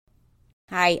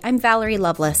Hi, I'm Valerie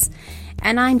Lovelace,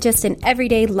 and I'm just an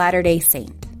everyday Latter-day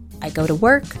Saint. I go to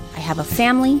work, I have a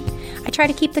family, I try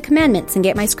to keep the commandments and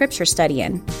get my scripture study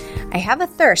in. I have a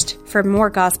thirst for more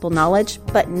gospel knowledge,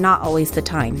 but not always the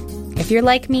time. If you're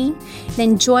like me,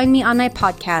 then join me on my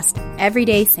podcast,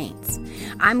 Everyday Saints.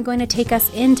 I'm going to take us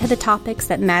into the topics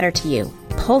that matter to you,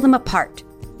 pull them apart,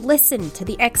 listen to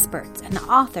the experts and the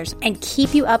authors, and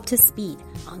keep you up to speed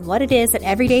on what it is that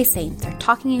Everyday Saints are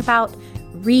talking about,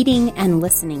 reading, and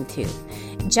listening to.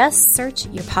 Just search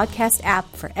your podcast app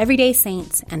for Everyday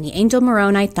Saints and the Angel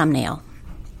Moroni thumbnail.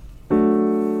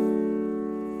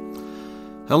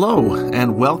 Hello,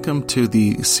 and welcome to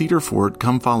the Cedar Fort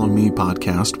Come Follow Me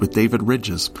podcast with David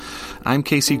Ridges. I'm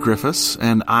Casey Griffiths,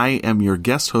 and I am your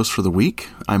guest host for the week.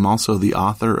 I'm also the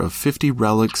author of 50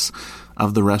 Relics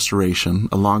of the Restoration,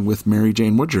 along with Mary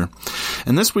Jane Woodger.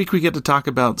 And this week we get to talk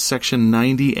about section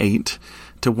 98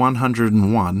 to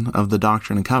 101 of the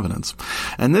Doctrine and Covenants.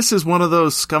 And this is one of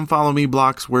those Come Follow Me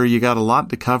blocks where you got a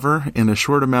lot to cover in a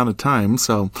short amount of time,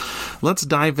 so let's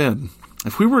dive in.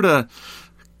 If we were to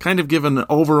kind of give an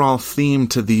overall theme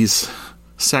to these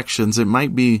sections, it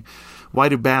might be, why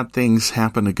do bad things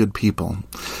happen to good people?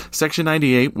 Section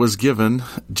 98 was given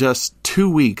just 2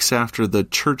 weeks after the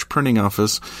church printing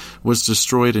office was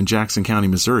destroyed in Jackson County,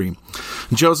 Missouri.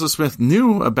 Joseph Smith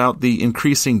knew about the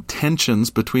increasing tensions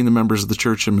between the members of the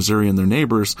church in Missouri and their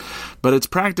neighbors, but it's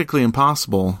practically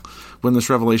impossible when this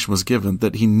revelation was given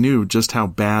that he knew just how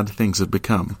bad things had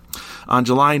become. On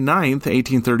July 9th,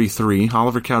 1833,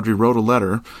 Oliver Cowdery wrote a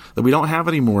letter that we don't have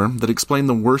anymore that explained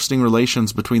the worsening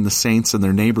relations between the saints and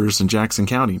their neighbors in Jackson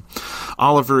County.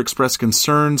 Oliver expressed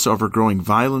concerns over growing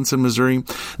violence in Missouri.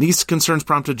 These concerns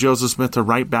prompted Joseph Smith to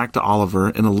write back to Oliver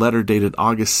in a letter dated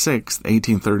August 6th,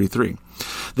 1833.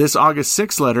 This August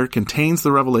 6th letter contains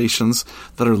the revelations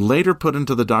that are later put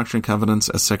into the Doctrine and Covenants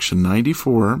as section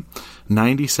 94,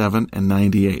 97, and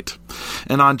 98.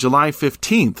 And on July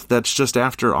 15th, that's just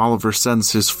after Oliver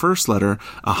sends his first letter,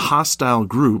 a hostile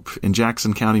group in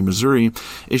Jackson County, Missouri,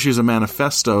 issues a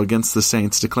manifesto against the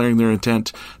saints, declaring their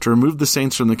intent to remove the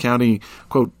saints from the county,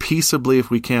 quote, peaceably if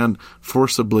we can,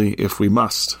 forcibly if we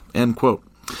must, end quote.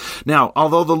 Now,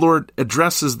 although the Lord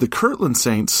addresses the Kirtland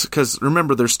saints, because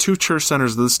remember, there's two church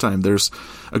centers this time. There's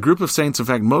a group of saints. In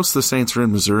fact, most of the saints are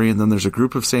in Missouri, and then there's a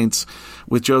group of saints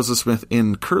with Joseph Smith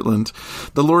in Kirtland.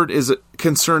 The Lord is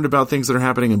concerned about things that are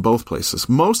happening in both places.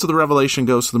 Most of the revelation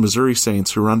goes to the Missouri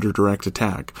saints who are under direct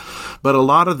attack. But a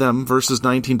lot of them, verses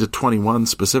 19 to 21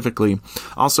 specifically,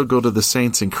 also go to the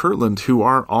saints in Kirtland who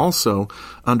are also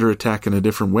under attack in a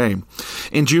different way.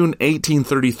 In June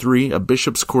 1833, a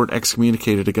bishop's court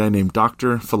excommunicated a guy named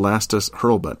Dr. Philastus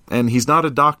Hurlbut. And he's not a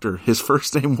doctor. His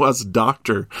first name was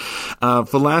Doctor.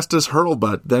 Philastus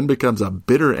Hurlbut then becomes a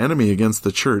bitter enemy against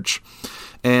the church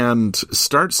and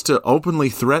starts to openly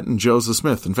threaten Joseph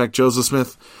Smith. In fact, Joseph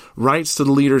Smith writes to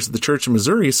the leaders of the church in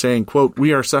Missouri saying, quote,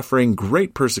 "We are suffering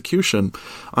great persecution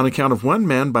on account of one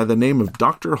man by the name of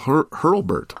Dr.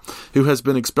 Hurlbut, who has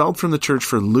been expelled from the church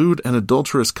for lewd and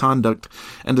adulterous conduct,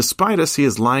 and despite us, he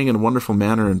is lying in a wonderful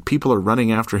manner, and people are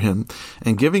running after him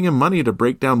and giving him money to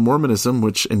break down Mormonism,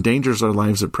 which endangers our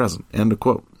lives at present," end of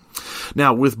quote.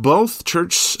 Now, with both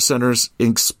church centers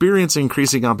experiencing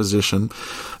increasing opposition,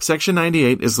 Section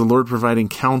 98 is the Lord providing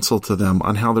counsel to them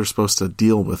on how they're supposed to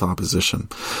deal with opposition.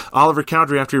 Oliver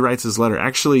Cowdery, after he writes his letter,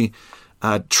 actually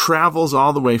travels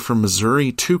all the way from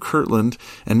Missouri to Kirtland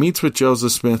and meets with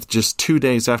Joseph Smith just 2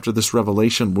 days after this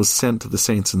revelation was sent to the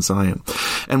saints in Zion.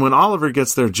 And when Oliver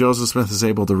gets there, Joseph Smith is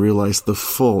able to realize the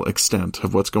full extent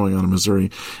of what's going on in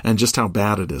Missouri and just how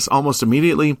bad it is. Almost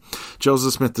immediately,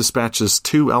 Joseph Smith dispatches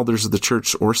two elders of the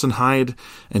church, Orson Hyde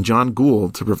and John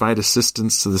Gould, to provide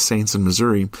assistance to the saints in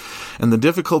Missouri. And the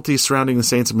difficulties surrounding the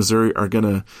saints in Missouri are going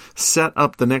to set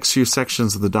up the next few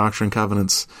sections of the Doctrine and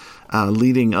Covenants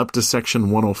leading up to section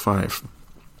 105.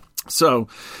 So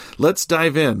let's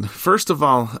dive in. First of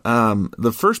all,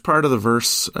 the first part of the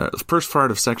verse, first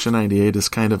part of section 98 is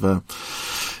kind of a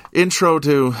intro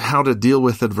to how to deal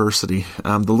with adversity.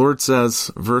 The Lord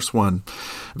says, verse 1,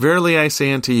 "Verily I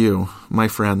say unto you, my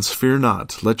friends, fear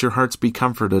not. Let your hearts be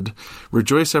comforted.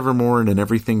 Rejoice evermore, and in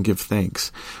everything give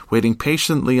thanks, waiting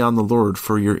patiently on the Lord,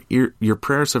 for your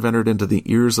prayers have entered into the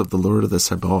ears of the Lord of the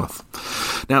Sabaoth."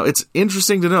 Now, it's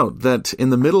interesting to note that in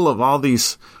the middle of all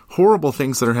these horrible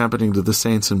things that are happening to the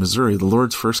saints in Missouri, the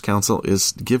Lord's first counsel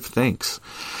is give thanks.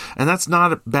 And that's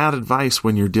not bad advice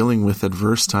when you're dealing with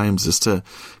adverse times, is to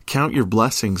count your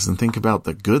blessings and think about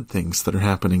the good things that are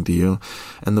happening to you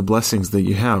and the blessings that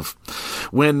you have.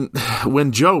 When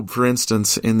Job, for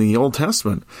instance, in the Old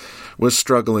Testament was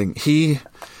struggling, he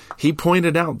He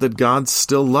pointed out that God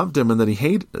still loved him and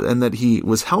that he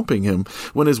was helping him.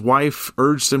 When his wife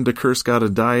urged him to curse God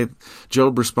and die,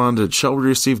 Job responded, "Shall we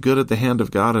receive good at the hand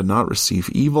of God and not receive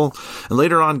evil?" And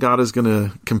later on, God is going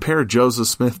to compare Joseph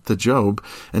Smith to Job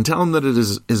and tell him that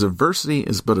his adversity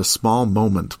is but a small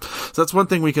moment. So that's one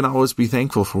thing we can always be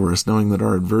thankful for, is knowing that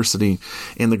our adversity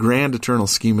in the grand eternal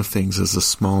scheme of things is a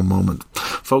small moment.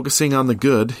 Focusing on the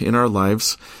good in our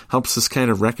lives helps us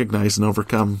kind of recognize and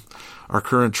overcome our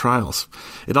current trials.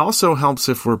 It also helps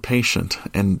if we're patient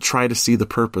and try to see the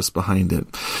purpose behind it.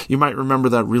 You might remember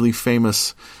that really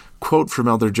famous quote from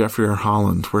Elder Jeffrey R.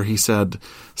 Holland, where he said,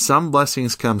 "Some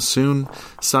blessings come soon,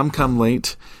 some come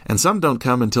late, and some don't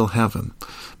come until heaven.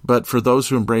 But for those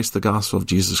who embrace the gospel of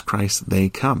Jesus Christ, they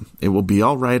come. It will be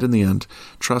all right in the end.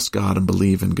 Trust God and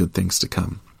believe in good things to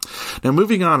come." Now,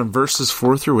 moving on in verses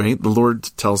 4 through 8, the Lord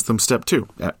tells them step 2.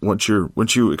 Once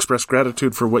you express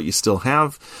gratitude for what you still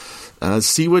have,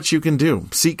 see what you can do.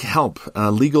 Seek help,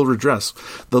 legal redress.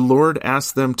 The Lord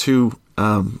asks them to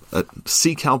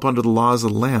seek help under the laws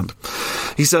of the land.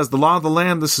 He says, the law of the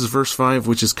land, this is verse 5,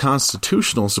 which is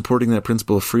constitutional, supporting that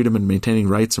principle of freedom and maintaining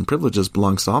rights and privileges,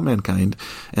 belongs to all mankind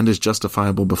and is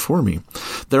justifiable before me.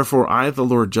 Therefore, I, the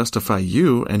Lord, justify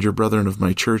you and your brethren of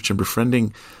my church in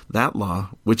befriending that law,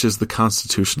 which is the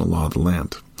constitutional law of the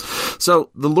land. So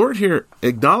the Lord here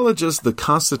acknowledges the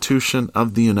Constitution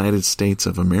of the United States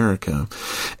of America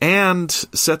and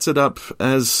sets it up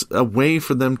as a way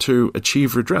for them to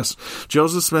achieve redress.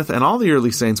 Joseph Smith and all the early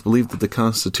saints believed that the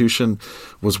Constitution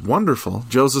was wonderful.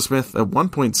 Joseph Smith at one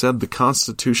point said the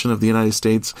Constitution of the United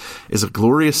States is a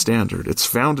glorious standard. It's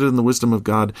founded in the wisdom of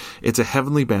God. It's a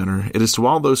heavenly banner. It is to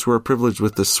all those who are privileged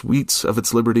with the sweets of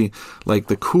its liberty, like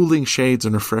the cooling shades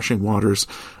and refreshing waters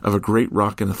of a great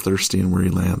rock in a thirsty and weary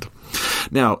land.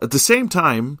 Now, at the same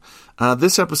time,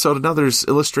 this episode and others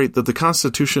illustrate that the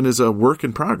Constitution is a work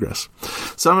in progress.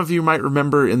 Some of you might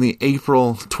remember in the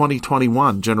April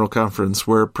 2021 General Conference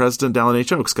where President Dallin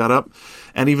H. Oaks got up,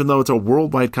 and even though it's a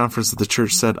worldwide conference, that the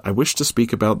church said, "I wish to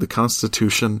speak about the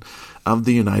Constitution of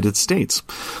the United States."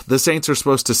 The saints are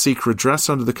supposed to seek redress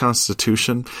under the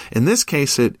Constitution. In this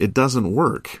case, it doesn't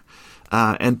work.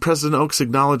 And President Oaks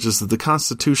acknowledges that the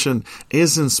Constitution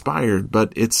is inspired,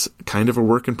 but it's kind of a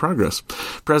work in progress.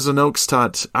 President Oaks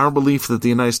taught, our belief that the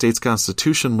United States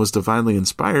Constitution was divinely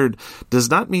inspired does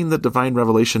not mean that divine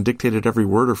revelation dictated every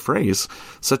word or phrase,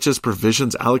 such as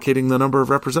provisions allocating the number of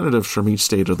representatives from each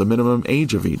state or the minimum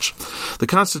age of each. The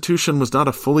Constitution was not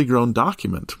a fully grown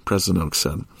document, President Oaks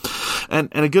said. And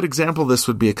a good example of this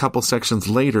would be a couple sections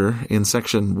later in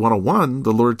section 101,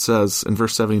 the Lord says in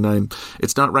verse 79,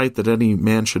 "It's not right that any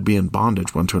man should be in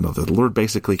bondage one to another." The Lord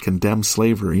basically condemned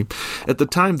slavery. At the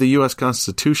time, the U.S.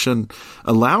 Constitution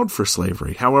allowed for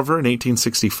slavery. However, in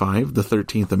 1865, the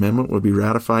 13th Amendment would be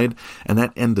ratified, and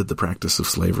that ended the practice of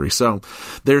slavery. So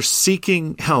they're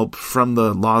seeking help from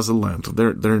the laws of the land.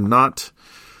 They're not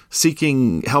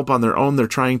seeking help on their own. They're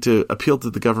trying to appeal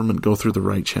to the government, go through the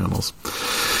right channels.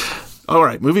 All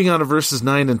right, moving on to verses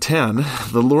 9 and 10,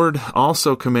 the Lord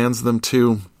also commands them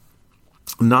to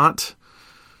not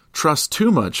trust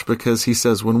too much, because he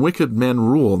says, when wicked men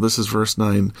rule, this is verse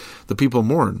 9, the people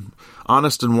mourn.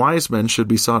 Honest and wise men should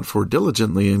be sought for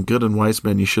diligently, and good and wise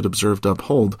men you should observe to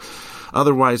uphold.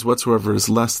 Otherwise, whatsoever is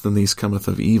less than these cometh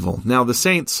of evil. Now, the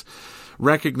saints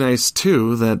recognize,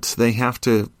 too, that they have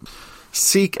to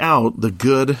seek out the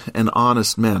good and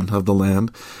honest men of the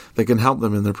land that can help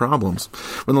them in their problems.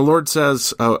 When the Lord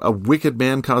says a wicked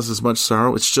man causes much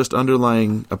sorrow, it's just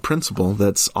underlying a principle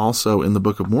that's also in the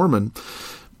Book of Mormon.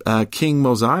 King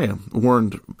Mosiah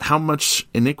warned, "How much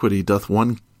iniquity doth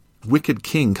one wicked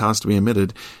king cause to be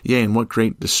omitted? Yea, and what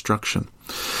great destruction."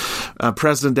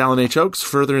 President Dallin H. Oaks,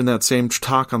 further in that same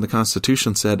talk on the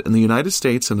Constitution, said, "In the United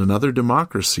States and in other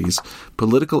democracies,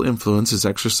 political influence is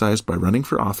exercised by running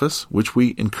for office, which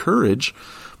we encourage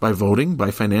by voting,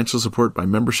 by financial support, by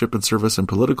membership and service in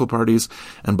political parties,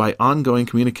 and by ongoing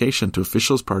communication to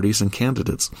officials, parties, and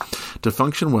candidates. To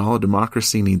function well, a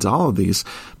democracy needs all of these,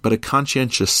 but a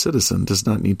conscientious citizen does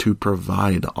not need to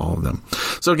provide all of them."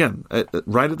 So again,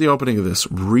 right at the opening of this,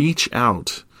 reach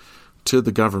out to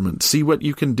the government. See what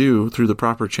you can do through the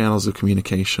proper channels of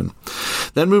communication.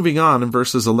 Then moving on in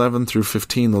verses 11 through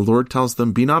 15, the Lord tells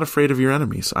them, "Be not afraid of your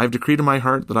enemies. I have decreed in my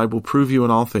heart that I will prove you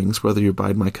in all things, whether you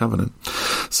abide my covenant."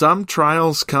 Some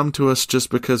trials come to us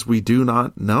just because we do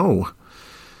not know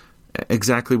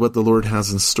exactly what the Lord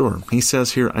has in store. He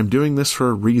says here, "I'm doing this for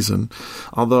a reason,"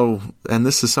 although, and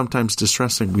this is sometimes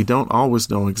distressing, we don't always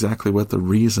know exactly what the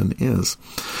reason is.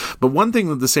 But one thing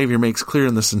that the Savior makes clear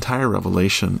in this entire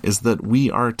revelation is that we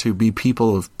are to be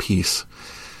people of peace.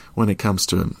 when it comes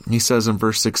to it. He says in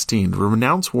verse 16,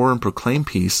 renounce war and proclaim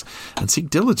peace, and seek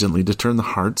diligently to turn the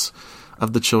hearts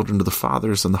of the children to the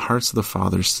fathers, and the hearts of the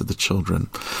fathers to the children.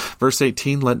 Verse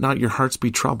 18, let not your hearts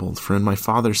be troubled, for in my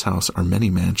Father's house are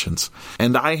many mansions.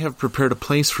 And I have prepared a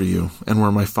place for you, and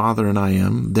where my Father and I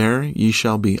am, there ye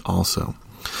shall be also.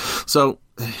 So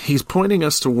he's pointing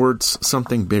us towards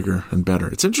something bigger and better.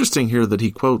 It's interesting here that he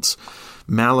quotes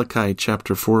Malachi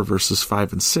chapter 4, verses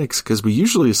 5 and 6, because we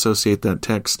usually associate that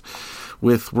text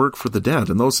with work for the dead,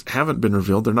 and those haven't been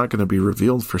revealed. They're not going to be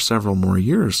revealed for several more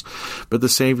years. But the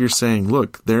Savior's saying,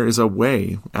 look, there is a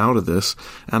way out of this,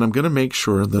 and I'm going to make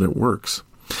sure that it works.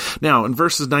 Now, in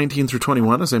verses 19 through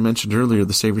 21, as I mentioned earlier,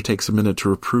 the Savior takes a minute to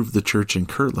reprove the church in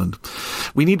Kirtland.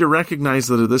 We need to recognize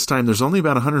that at this time, there's only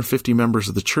about 150 members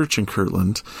of the church in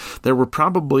Kirtland. There were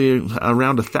probably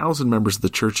around 1,000 members of the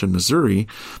church in Missouri,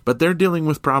 but they're dealing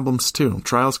with problems too.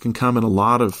 Trials can come in a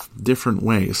lot of different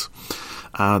ways.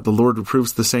 The Lord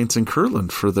reproves the saints in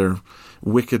Kirtland for their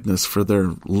wickedness, for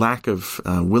their lack of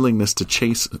willingness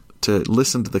to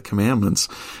listen to the commandments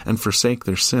and forsake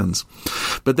their sins.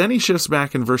 But then he shifts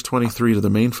back in verse 23 to the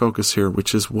main focus here,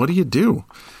 which is, what do you do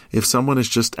if someone is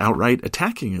just outright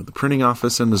attacking you? The printing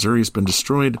office in Missouri has been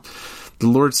destroyed. The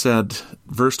Lord said,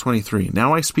 verse 23,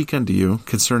 now I speak unto you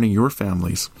concerning your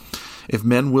families. If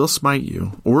men will smite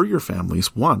you, or your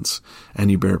families, once, and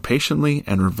you bear patiently,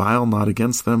 and revile not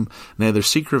against them, neither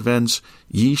seek revenge,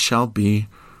 ye shall be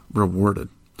rewarded.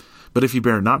 But if you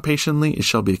bear not patiently, it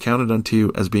shall be accounted unto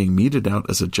you as being meted out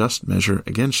as a just measure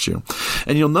against you.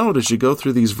 And you'll note as you go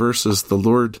through these verses, the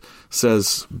Lord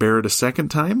says, bear it a second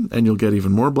time, and you'll get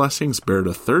even more blessings. Bear it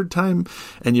a third time,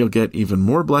 and you'll get even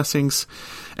more blessings.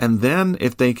 And then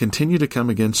if they continue to come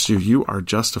against you, you are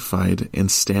justified in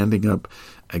standing up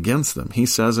against them. He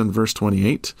says in verse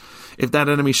 28, if that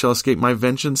enemy shall escape my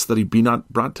vengeance, that he be not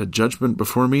brought to judgment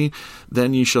before me,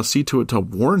 then ye shall see to it to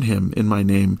warn him in my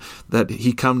name, that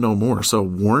he come no more. So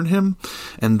warn him,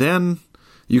 and then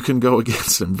you can go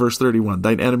against him. Verse 31,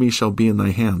 thine enemy shall be in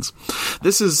thy hands.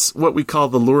 This is what we call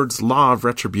the Lord's law of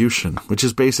retribution, which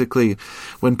is basically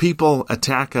when people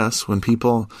attack us, when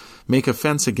people make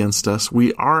offense against us,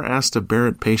 we are asked to bear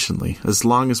it patiently as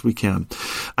long as we can.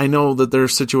 I know that there are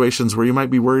situations where you might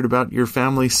be worried about your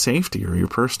family's safety or your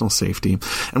personal safety,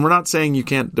 and we're not saying you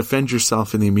can't defend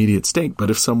yourself in the immediate state, but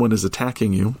if someone is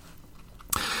attacking you,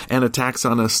 and attacks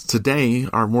on us today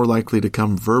are more likely to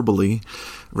come verbally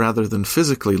rather than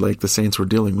physically like the saints were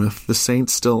dealing with, the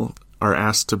saints still are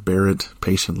asked to bear it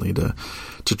patiently,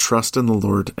 to trust in the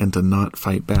Lord and to not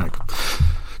fight back.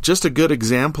 Just a good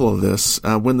example of this,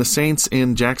 when the saints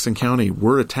in Jackson County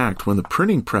were attacked, when the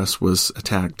printing press was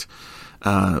attacked,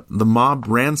 the mob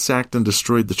ransacked and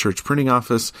destroyed the church printing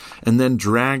office and then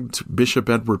dragged Bishop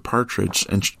Edward Partridge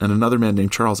and another man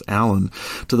named Charles Allen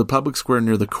to the public square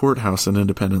near the courthouse in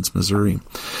Independence, Missouri.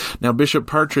 Now, Bishop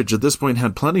Partridge at this point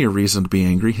had plenty of reason to be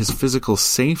angry. His physical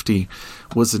safety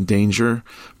was in danger,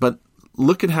 but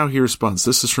look at how he responds.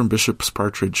 This is from Bishop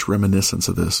Partridge's reminiscence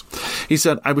of this. He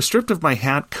said, I was stripped of my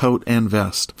hat, coat, and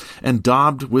vest, and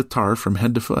daubed with tar from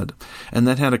head to foot, and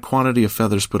then had a quantity of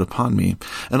feathers put upon me.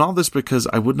 And all this because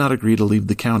I would not agree to leave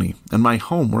the county, and my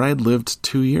home where I had lived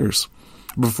 2 years.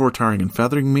 Before tarring and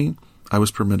feathering me, I was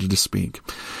permitted to speak.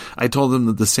 I told them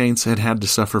that the saints had had to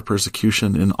suffer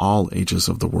persecution in all ages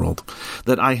of the world,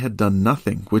 that I had done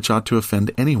nothing which ought to offend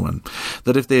anyone,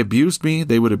 that if they abused me,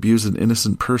 they would abuse an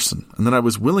innocent person, and that I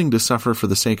was willing to suffer for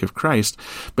the sake of Christ,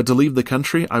 but to leave the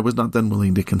country, I was not then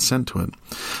willing to consent to it.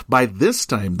 By this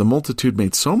time, the multitude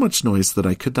made so much noise that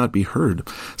I could not be heard.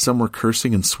 Some were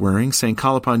cursing and swearing, saying,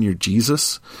 call upon your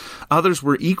Jesus. Others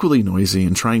were equally noisy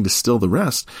and trying to still the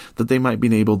rest, that they might be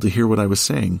enabled to hear what I was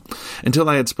saying. Until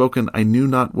I had spoken, I knew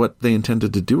not what they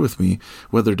intended to do with me,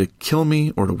 whether to kill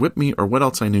me or to whip me or what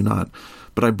else I knew not.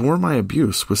 But I bore my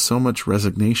abuse with so much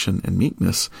resignation and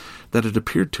meekness that it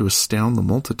appeared to astound the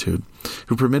multitude,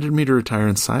 who permitted me to retire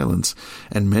in silence,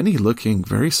 and many looking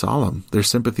very solemn, their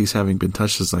sympathies having been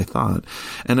touched as I thought.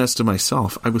 And as to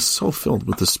myself, I was so filled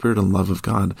with the Spirit and love of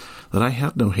God that I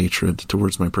had no hatred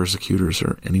towards my persecutors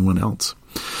or anyone else.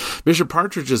 Bishop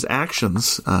Partridge's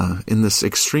actions in this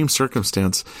extreme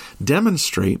circumstance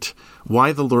demonstrate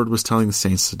why the Lord was telling the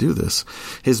saints to do this.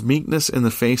 His meekness in the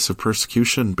face of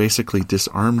persecution basically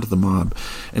disarmed the mob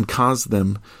and caused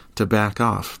them to back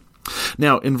off.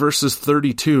 Now, in verses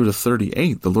 32 to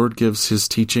 38, the Lord gives his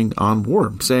teaching on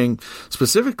war, saying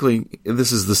specifically,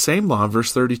 this is the same law,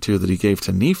 verse 32, that he gave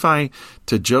to Nephi,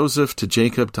 to Joseph, to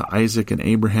Jacob, to Isaac, and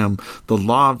Abraham, the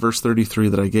law, verse 33,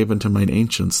 that I gave unto mine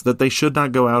ancients, that they should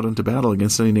not go out into battle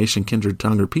against any nation, kindred,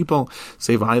 tongue, or people,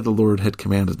 save I, the Lord, had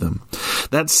commanded them.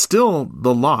 That's still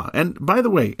the law. And by the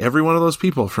way, every one of those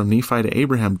people from Nephi to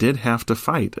Abraham did have to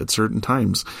fight at certain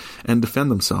times and defend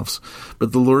themselves.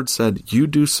 But the Lord said, you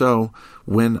do so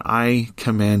when I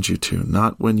command you to,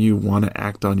 not when you want to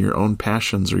act on your own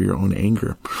passions or your own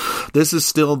anger. This is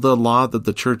still the law that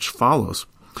the church follows.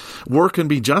 War can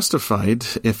be justified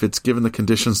if it's given the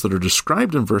conditions that are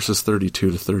described in verses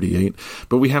 32 to 38,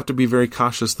 but we have to be very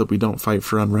cautious that we don't fight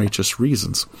for unrighteous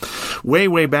reasons.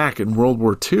 Way back in World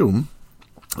War II,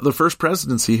 the first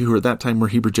presidency, who at that time were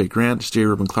Heber J. Grant, J.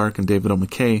 Reuben Clark, and David O.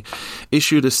 McKay,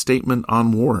 issued a statement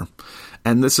on war.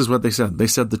 And this is what they said. They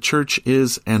said the church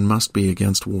is and must be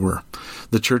against war.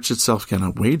 The church itself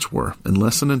cannot wage war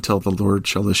unless and until the Lord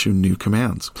shall issue new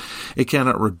commands. It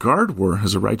cannot regard war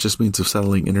as a righteous means of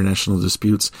settling international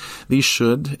disputes. These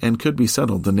should and could be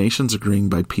settled, the nations agreeing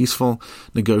by peaceful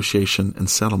negotiation and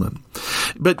settlement.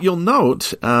 But you'll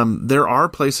note there are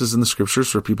places in the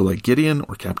scriptures where people like Gideon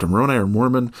or Captain Moroni or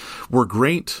Mormon were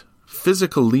great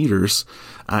physical leaders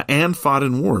and fought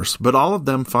in wars, but all of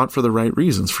them fought for the right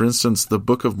reasons. For instance, the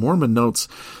Book of Mormon notes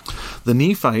the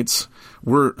Nephites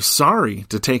were sorry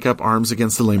to take up arms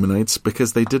against the Lamanites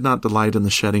because they did not delight in the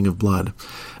shedding of blood.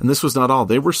 And this was not all.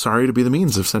 They were sorry to be the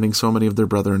means of sending so many of their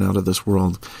brethren out of this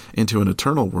world into an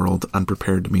eternal world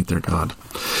unprepared to meet their God.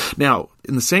 Now,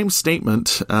 in the same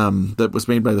statement that was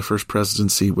made by the first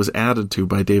presidency was added to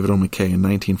by David O. McKay in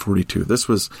 1942. This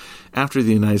was after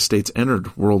the United States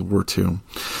entered World War II.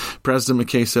 President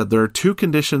McKay said, there are two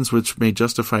conditions which may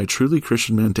justify a truly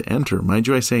Christian man to enter. Mind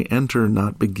you, I say enter,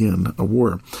 not begin a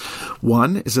war.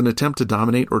 One is an attempt to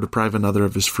dominate or deprive another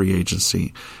of his free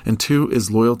agency. And two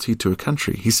is loyalty to a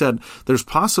country. He said, there's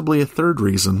possibly a third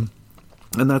reason,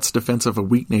 and that's defense of a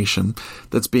weak nation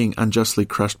that's being unjustly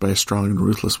crushed by a strong and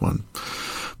ruthless one.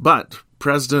 But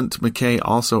President McKay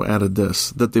also added this,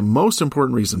 that the most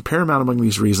important reason, paramount among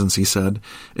these reasons, he said,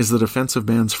 is the defense of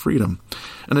man's freedom.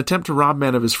 An attempt to rob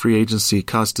man of his free agency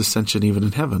caused dissension even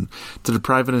in heaven. To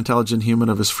deprive an intelligent human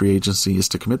of his free agency is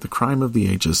to commit the crime of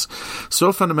the ages.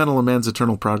 So fundamental a man's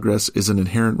eternal progress is an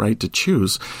inherent right to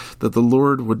choose that the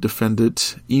Lord would defend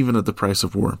it even at the price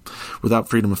of war. Without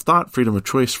freedom of thought, freedom of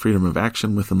choice, freedom of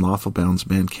action within lawful bounds,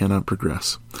 man cannot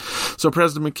progress. So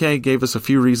President McKay gave us a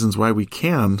few reasons why we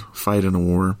can fight in a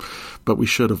war, but we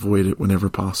should avoid it whenever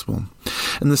possible.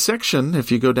 And the section, if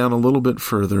you go down a little bit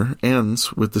further,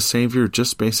 ends with the Savior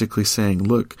just basically saying,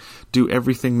 look, do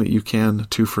everything that you can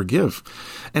to forgive.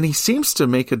 And he seems to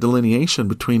make a delineation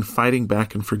between fighting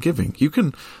back and forgiving. You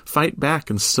can fight back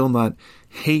and still not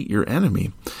hate your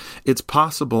enemy. It's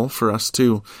possible for us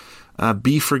to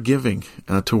be forgiving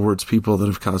towards people that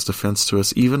have caused offense to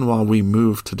us, even while we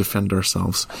move to defend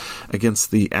ourselves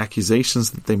against the accusations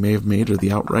that they may have made or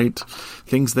the outright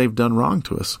things they've done wrong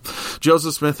to us.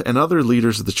 Joseph Smith and other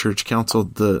leaders of the church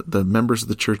counseled the members of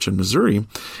the church in Missouri.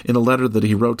 In a letter that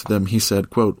he wrote to them, he said,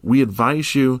 quote, "We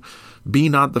advise you, be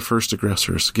not the first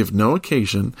aggressors. Give no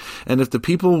occasion. And if the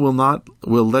people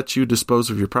will let you dispose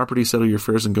of your property, settle your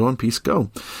affairs, and go in peace, go.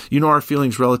 You know our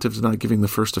feelings relative to not giving the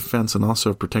first offense and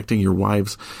also of protecting your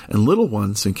wives and little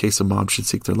ones in case a mob should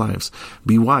seek their lives.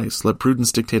 Be wise. Let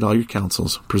prudence dictate all your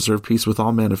counsels. Preserve peace with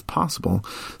all men if possible.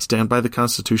 Stand by the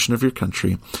constitution of your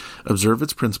country. Observe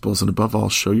its principles, and above all,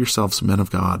 show yourselves men of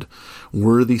God,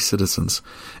 worthy citizens.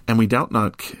 And we doubt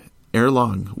not ere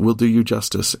long will do you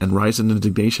justice and rise in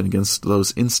indignation against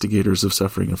those instigators of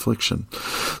suffering and affliction."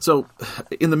 So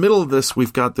in the middle of this,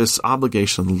 we've got this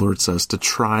obligation, the Lord says, to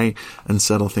try and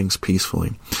settle things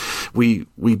peacefully. We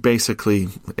basically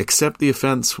accept the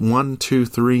offense 1, 2,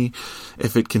 3.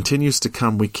 If it continues to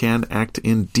come, we can act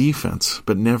in defense,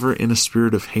 but never in a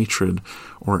spirit of hatred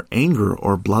or anger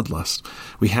or bloodlust.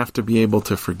 We have to be able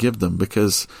to forgive them,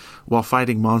 because while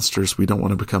fighting monsters, we don't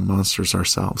want to become monsters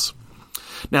ourselves.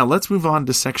 Now, let's move on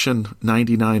to Section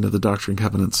 99 of the Doctrine and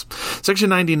Covenants. Section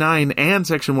 99 and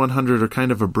Section 100 are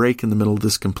kind of a break in the middle of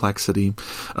this complexity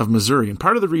of Missouri. And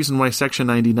part of the reason why Section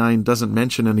 99 doesn't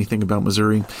mention anything about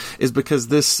Missouri is because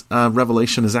this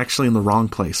revelation is actually in the wrong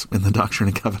place in the Doctrine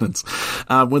and Covenants.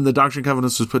 When the Doctrine and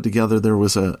Covenants was put together, there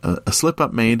was a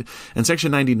slip-up made, and Section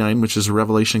 99, which is a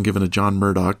revelation given to John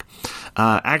Murdoch,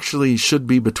 actually should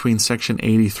be between Section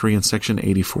 83 and Section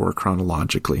 84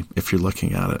 chronologically, if you're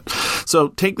looking at it. So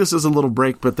take this as a little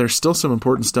break, but there's still some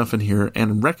important stuff in here, and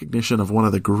in recognition of one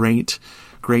of the great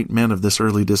great men of this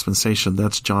early dispensation.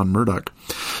 That's John Murdoch.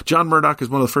 John Murdoch is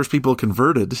one of the first people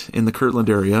converted in the Kirtland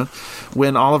area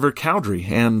when Oliver Cowdery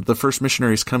and the first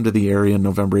missionaries come to the area in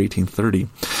November 1830.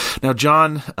 Now,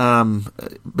 John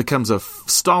becomes a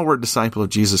stalwart disciple of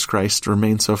Jesus Christ,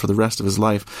 remains so for the rest of his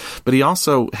life, but he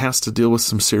also has to deal with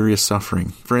some serious suffering.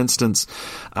 For instance,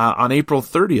 on April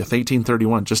 30th,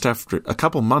 1831, just after a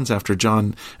couple months after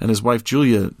John and his wife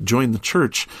Julia joined the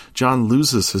church, John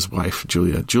loses his wife,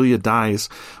 Julia. Julia dies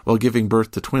while giving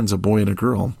birth to twins, a boy and a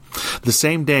girl. The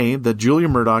same day that Julia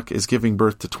Murdoch is giving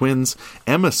birth to twins,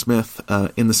 Emma Smith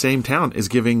in the same town is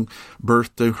giving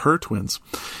birth to her twins.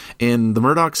 In the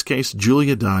Murdoch's case,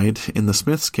 Julia died. In the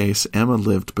Smith's case, Emma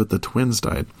lived, but the twins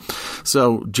died.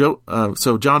 So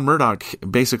John Murdoch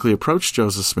basically approached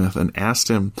Joseph Smith and asked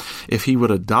him if he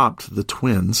would adopt the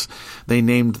twins. They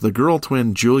named the girl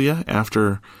twin Julia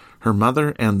after her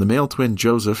mother, and the male twin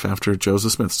Joseph after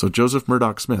Joseph Smith. So Joseph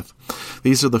Murdoch Smith.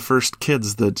 These are the first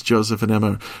kids that Joseph and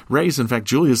Emma raised. In fact,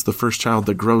 Julia is the first child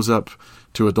that grows up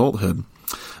to adulthood.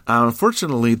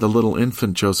 Unfortunately, the little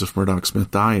infant Joseph Murdoch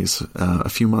Smith dies a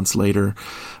few months later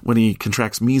when he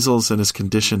contracts measles, and his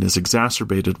condition is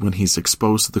exacerbated when he's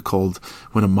exposed to the cold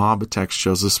when a mob attacks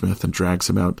Joseph Smith and drags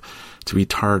him out to be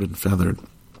tarred and feathered.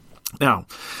 Now,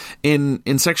 in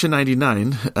section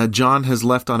 99, John has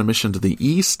left on a mission to the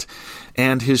east,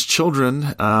 and his children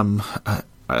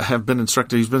have been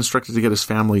instructed. He's been instructed to get his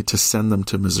family to send them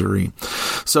to Missouri.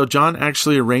 So John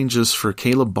actually arranges for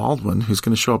Caleb Baldwin, who's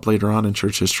going to show up later on in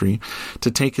church history,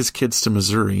 to take his kids to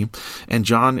Missouri. And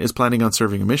John is planning on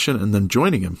serving a mission and then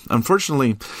joining him.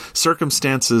 Unfortunately,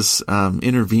 circumstances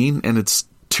intervene, and it's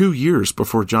 2 years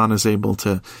before John is able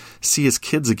to see his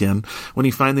kids again when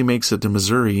he finally makes it to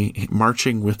Missouri,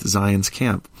 marching with Zion's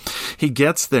camp. He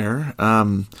gets there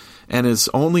and is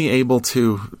only able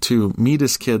to meet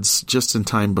his kids just in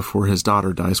time before his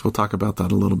daughter dies. We'll talk about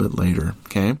that a little bit later,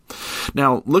 okay?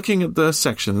 Now, looking at the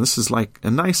section, this is like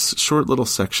a nice short little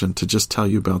section to just tell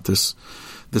you about this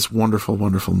wonderful,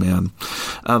 wonderful man.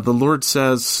 The Lord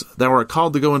says, thou art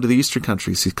called to go into the eastern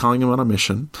countries. He's calling him on a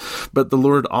mission. But the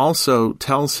Lord also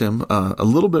tells him a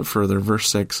little bit further, verse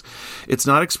 6, it's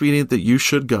not expedient that you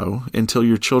should go until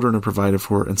your children are provided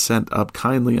for and sent up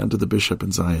kindly unto the bishop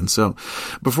in Zion. So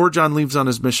before John leaves on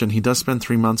his mission, he does spend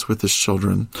 3 months with his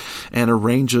children and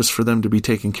arranges for them to be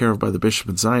taken care of by the bishop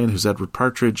in Zion, who's Edward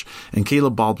Partridge, and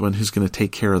Caleb Baldwin, who's going to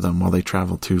take care of them while they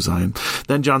travel to Zion.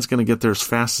 Then John's going to get there as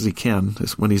fast as he can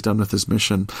when he's done with his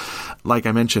mission. Like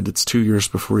I mentioned, it's 2 years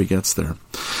before he gets there.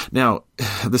 Now,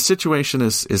 the situation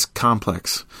is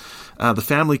complex. The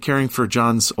family caring for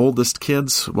John's oldest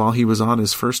kids while he was on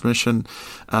his first mission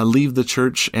leave the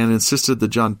church and insisted that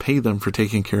John pay them for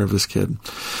taking care of his kid.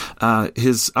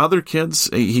 His other kids,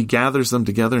 he gathers them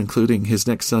together, including his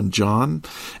next son, John,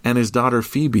 and his daughter,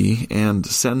 Phoebe, and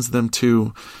sends them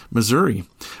to Missouri.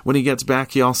 When he gets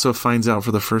back, he also finds out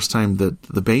for the first time that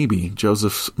the baby,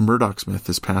 Joseph Murdoch Smith,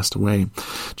 has passed away.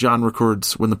 John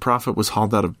records, when the prophet was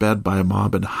hauled out of bed by a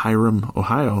mob in Hiram,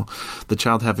 Ohio, the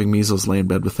child having measles lay in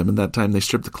bed with him. And that time they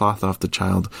stripped the cloth off the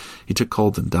child. He took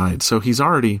cold and died. So he's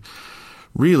already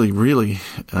really, really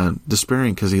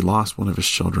despairing because he lost one of his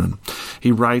children.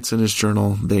 He writes in his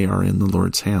journal, they are in the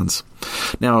Lord's hands.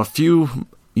 Now, a few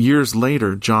years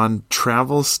later, John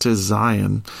travels to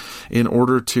Zion in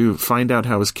order to find out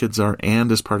how his kids are and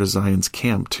as part of Zion's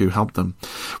camp to help them.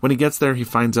 When he gets there, he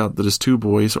finds out that his 2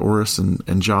 boys, Oris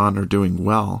and John, are doing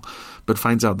well, but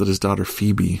finds out that his daughter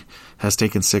Phoebe has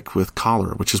taken sick with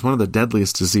cholera, which is one of the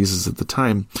deadliest diseases at the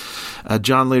time.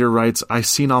 John later writes, I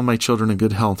seen all my children in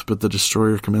good health, but the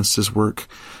destroyer commenced his work.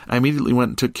 I immediately went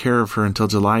and took care of her until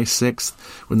July 6th,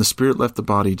 when the spirit left the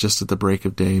body just at the break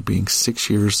of day, being 6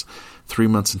 years, 3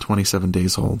 months, and 27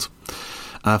 days old.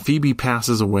 Phoebe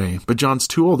passes away, but John's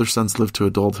 2 older sons live to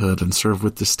adulthood and serve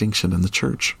with distinction in the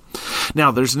church.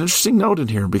 Now, there's an interesting note in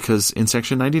here, because in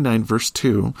section 99, verse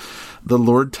 2, the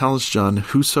Lord tells John,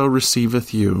 whoso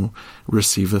receiveth you,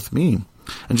 receiveth me.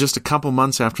 And just a couple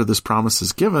months after this promise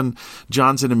is given,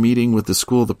 John's in a meeting with the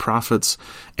school of the prophets,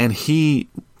 and he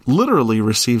literally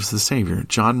receives the Savior.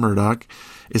 John Murdoch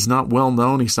is not well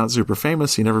known. He's not super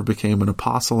famous. He never became an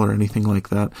apostle or anything like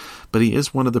that, but he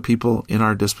is one of the people in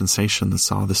our dispensation that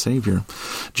saw the Savior.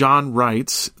 John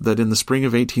writes that in the spring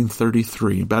of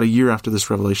 1833, about a year after this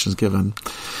revelation is given,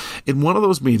 In one of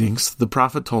those meetings, the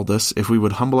prophet told us if we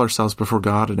would humble ourselves before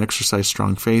God and exercise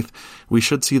strong faith, we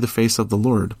should see the face of the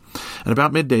Lord. And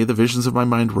about midday, the visions of my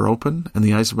mind were open, and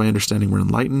the eyes of my understanding were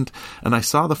enlightened, and I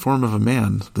saw the form of a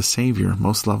man, the Savior,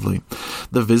 most lovely.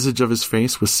 The visage of his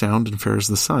face was sound and fair as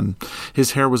the sun.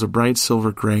 His hair was a bright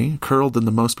silver gray, curled in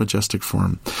the most majestic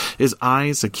form. His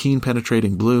eyes a keen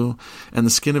penetrating blue, and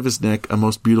the skin of his neck a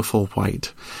most beautiful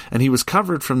white. And he was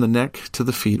covered from the neck to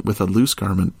the feet with a loose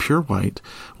garment, pure white,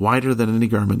 whiter than any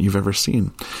garment you've ever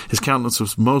seen. His countenance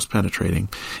was most penetrating,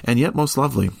 and yet most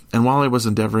lovely. And while I was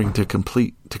endeavoring to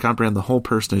comprehend the whole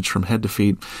personage from head to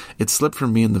feet, it slipped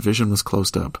from me and the vision was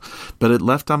closed up. But it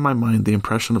left on my mind the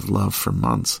impression of love for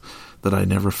months that I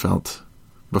never felt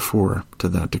before to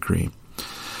that degree.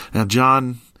 Now,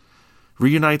 John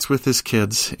reunites with his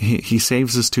kids. He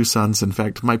saves his two sons. In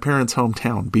fact, my parents'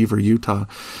 hometown, Beaver, Utah,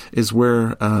 is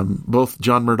where both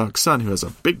John Murdoch's son, who has a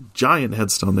big, giant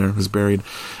headstone there, is buried,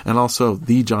 and also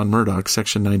the John Murdoch,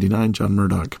 Section 99 John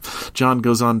Murdoch. John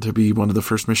goes on to be one of the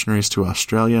first missionaries to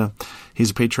Australia.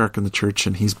 He's a patriarch in the church,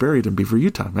 and he's buried in Beaver,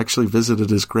 Utah. I actually visited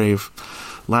his grave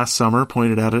last summer,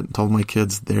 pointed at it, and told my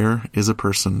kids, there is a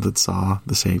person that saw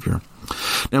the Savior.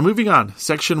 Now, moving on,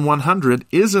 Section 100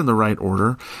 is in the right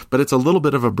order, but it's a little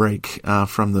bit of a break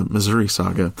from the Missouri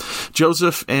saga.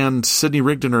 Joseph and Sidney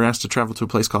Rigdon are asked to travel to a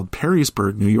place called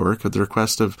Perrysburg, New York, at the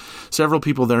request of several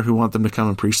people there who want them to come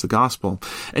and preach the gospel.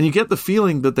 And you get the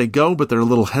feeling that they go, but they're a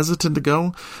little hesitant to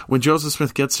go. When Joseph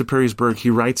Smith gets to Perrysburg, he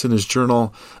writes in his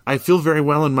journal, I feel very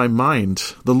well in my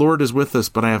mind. The Lord is with us,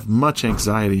 but I have much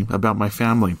anxiety about my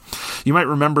family. You might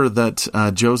remember that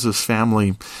Joseph's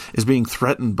family is being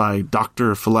threatened by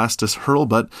Dr. Philastus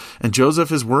Hurlbut, and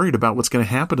Joseph is worried about what's going to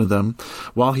happen to them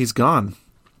while he's gone.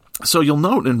 So you'll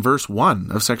note in verse 1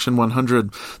 of section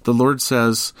 100, the Lord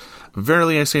says,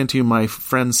 Verily I say unto you, my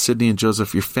friends Sidney and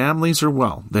Joseph, your families are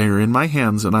well. They are in my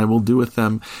hands, and I will do with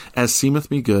them as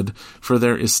seemeth me good, for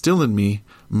there is still in me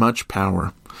much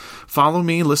power. Follow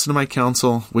me, listen to my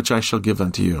counsel, which I shall give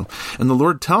unto you. And the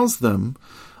Lord tells them,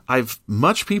 I've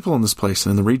much people in this place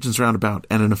and in the regions round about,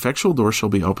 and an effectual door shall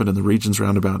be opened in the regions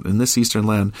round about in this eastern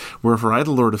land, wherefore I,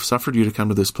 the Lord, have suffered you to come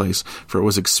to this place, for it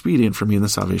was expedient for me in the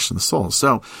salvation of the soul.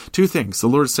 So, two things. The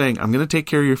Lord's saying, I'm going to take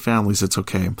care of your families, it's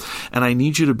okay. And I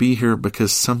need you to be here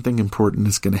because something important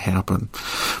is going to happen.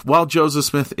 While Joseph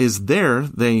Smith is there,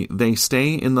 they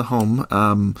stay in the home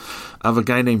of a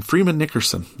guy named Freeman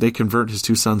Nickerson. They convert his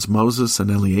two sons, Moses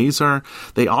and Eleazar.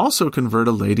 They also convert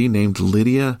a lady named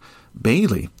Lydia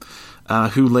Bailey,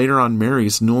 who later on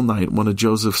marries Newell Knight, one of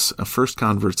Joseph's first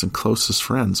converts and closest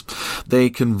friends. They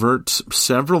convert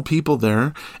several people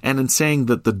there, and in saying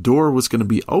that the door was going to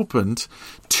be opened,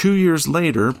 2 years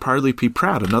later, Parley P.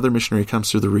 Pratt, another missionary,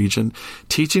 comes through the region,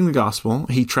 teaching the gospel.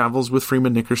 He travels with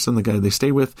Freeman Nickerson, the guy they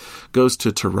stay with, goes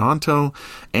to Toronto,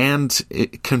 and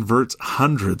it converts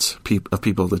hundreds of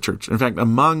people to the church. In fact,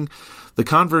 among the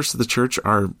converts to the church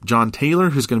are John Taylor,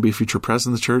 who's going to be a future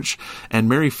president of the church, and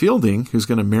Mary Fielding, who's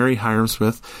going to marry Hiram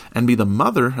Smith and be the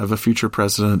mother of a future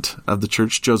president of the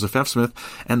church, Joseph F. Smith,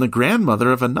 and the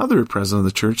grandmother of another president of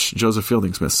the church, Joseph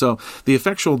Fielding Smith. So the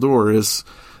effectual door is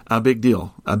a big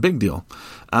deal.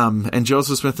 And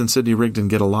Joseph Smith and Sidney Rigdon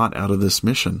get a lot out of this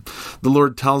mission. The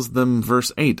Lord tells them,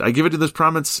 verse 8, I give it to this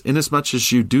promise, inasmuch as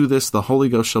you do this, the Holy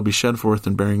Ghost shall be shed forth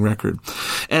in bearing record.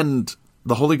 And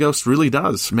the Holy Ghost really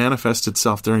does manifest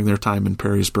itself during their time in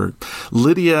Perrysburg.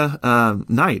 Lydia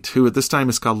Knight, who at this time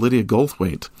is called Lydia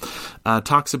Goldthwait,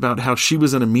 talks about how she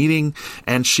was in a meeting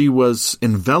and she was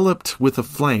enveloped with a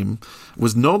flame,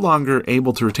 was no longer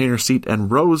able to retain her seat,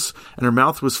 and rose, and her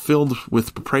mouth was filled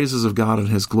with praises of God and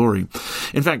His glory.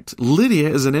 In fact, Lydia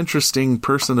is an interesting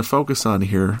person to focus on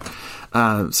here.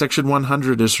 Section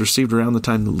 100 is received around the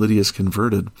time that Lydia is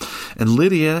converted. And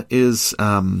Lydia is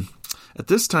at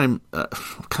this time,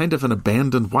 kind of an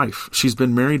abandoned wife. She's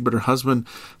been married, but her husband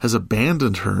has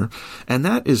abandoned her, and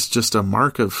that is just a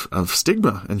mark of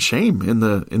stigma and shame in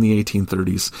the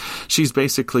 1830s. She's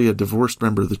basically a divorced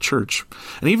member of the church,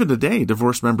 and even today,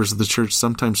 divorced members of the church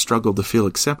sometimes struggle to feel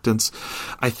acceptance.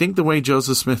 I think the way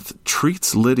Joseph Smith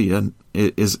treats Lydia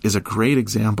is a great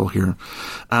example here.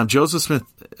 Joseph Smith,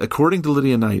 according to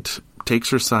Lydia Knight,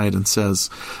 takes her side and says,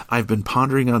 I've been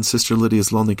pondering on Sister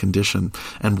Lydia's lonely condition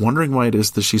and wondering why it is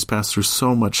that she's passed through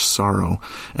so much sorrow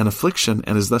and affliction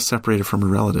and is thus separated from her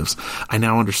relatives. I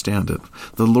now understand it.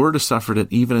 The Lord has suffered it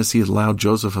even as He had allowed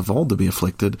Joseph of old to be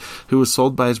afflicted, who was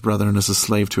sold by his brethren as a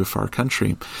slave to a far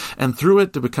country, and through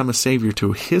it to become a savior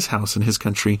to his house and his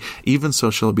country. Even so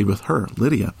shall it be with her,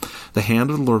 Lydia. The hand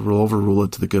of the Lord will overrule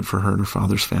it to the good for her and her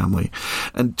father's family.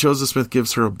 And Joseph Smith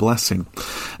gives her a blessing.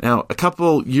 Now, a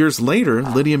couple years later, later,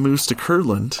 Lydia moves to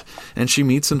Kirtland, and she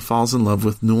meets and falls in love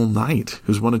with Newell Knight,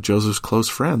 who's one of Joseph's close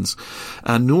friends.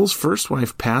 Newell's first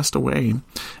wife passed away,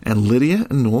 and Lydia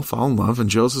and Newell fall in love, and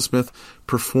Joseph Smith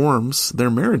performs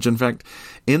their marriage. In fact,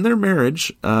 in their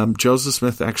marriage, Joseph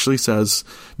Smith actually says,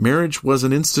 marriage was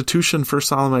an institution first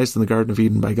solemnized in the Garden of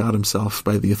Eden by God himself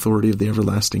by the authority of the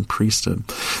everlasting priesthood.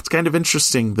 It's kind of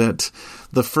interesting that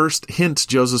the first hint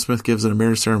Joseph Smith gives in a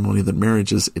marriage ceremony that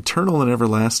marriage is eternal and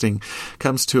everlasting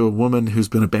comes to a woman who's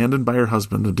been abandoned by her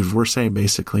husband, a divorcee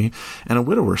basically, and a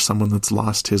widower, someone that's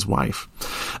lost his wife.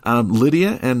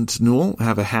 Lydia and Newell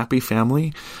have a happy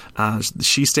family.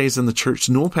 She stays in the church.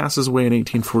 Newell passes away in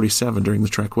 1847 during the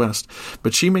trek west,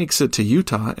 but she makes it to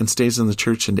Utah and stays in the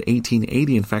church into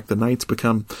 1880. In fact, the Knights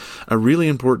become a really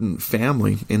important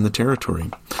family in the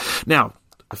territory. Now,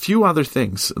 a few other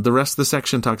things. The rest of the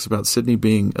section talks about Sidney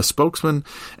being a spokesman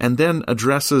and then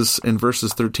addresses in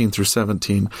verses 13 through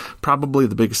 17 probably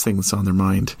the biggest thing that's on their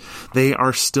mind. They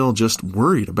are still just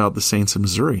worried about the saints in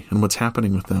Missouri and what's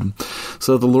happening with them.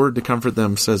 So the Lord, to comfort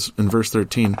them, says in verse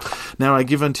 13, "Now I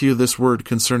give unto you this word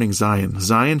concerning Zion.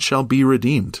 Zion shall be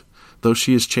redeemed, though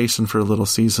she is chastened for a little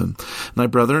season. My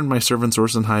brethren, my servants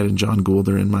Orson Hyde and John Gould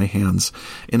are in my hands.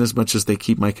 Inasmuch as they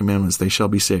keep my commandments, they shall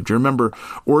be saved." You remember,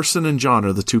 Orson and John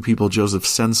are the two people Joseph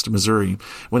sends to Missouri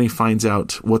when he finds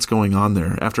out what's going on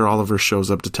there, after Oliver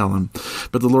shows up to tell him.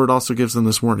 But the Lord also gives them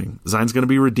this warning. Zion's going to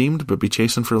be redeemed, but be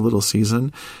chastened for a little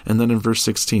season. And then in verse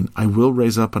 16, "I will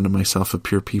raise up unto myself a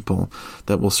pure people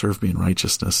that will serve me in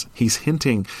righteousness." He's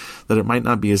hinting that it might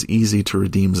not be as easy to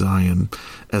redeem Zion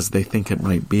as they think it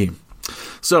might be.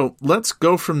 So let's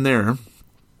go from there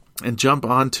and jump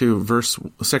on to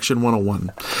section 101.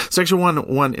 Section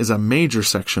 101 is a major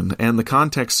section, and the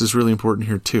context is really important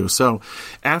here too. So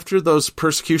after those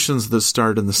persecutions that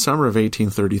started in the summer of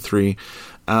 1833,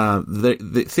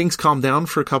 things calm down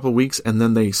for a couple of weeks, and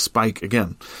then they spike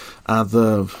again.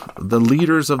 The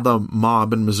leaders of the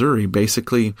mob in Missouri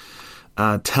basically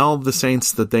tell the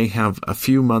saints that they have a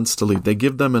few months to leave. They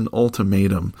give them an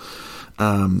ultimatum.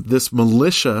 This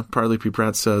militia, Parley P.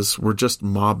 Pratt says, were just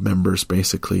mob members,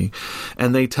 basically.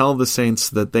 And they tell the saints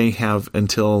that they have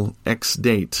until X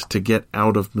date to get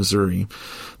out of Missouri,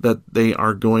 that they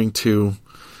are going to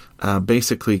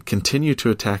basically continue to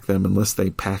attack them unless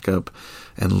they pack up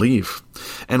and leave.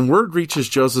 And word reaches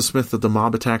Joseph Smith that the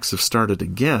mob attacks have started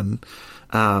again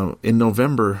in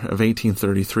November of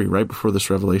 1833, right before this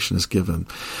revelation is given.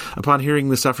 Upon hearing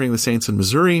the suffering of the saints in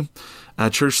Missouri,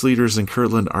 church leaders in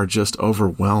Kirtland are just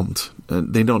overwhelmed.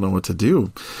 They don't know what to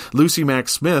do. Lucy Mack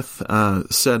Smith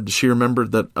said she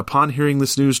remembered that upon hearing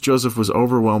this news, Joseph was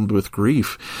overwhelmed with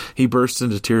grief. He burst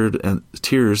into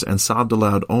tears and sobbed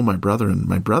aloud, "Oh, my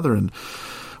brethren,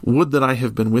 would that I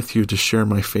have been with you to share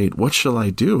my fate. What shall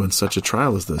I do in such a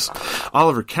trial as this?"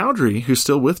 Oliver Cowdery, who's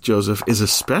still with Joseph, is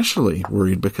especially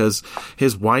worried because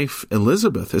his wife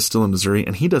Elizabeth is still in Missouri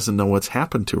and he doesn't know what's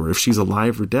happened to her, if she's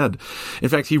alive or dead. In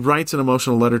fact, he writes an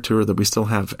emotional letter to her that we still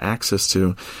have access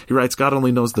to. He writes, "God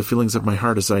only knows the feelings of my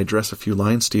heart as I address a few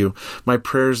lines to you. My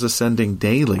prayers ascending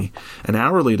daily and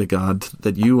hourly to God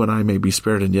that you and I may be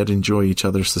spared and yet enjoy each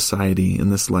other's society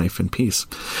in this life in peace."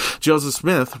 Joseph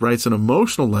Smith writes an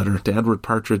emotional letter to Edward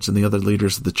Partridge and the other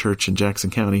leaders of the church in Jackson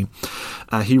County.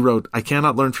 He wrote, "I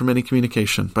cannot learn from any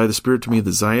communication by the Spirit to me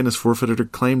that Zion has forfeited her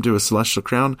claim to a celestial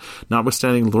crown,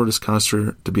 notwithstanding the Lord has caused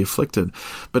her to be afflicted."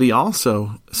 But he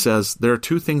also says, "There are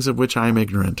two things of which I am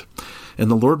ignorant, and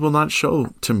the Lord will not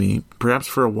show to me, perhaps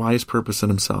for a wise purpose in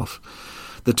himself."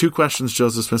 The two questions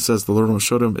Joseph Smith says the Lord will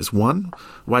show to him is, one,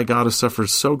 why God has suffered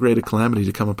so great a calamity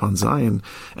to come upon Zion,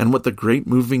 and what the great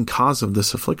moving cause of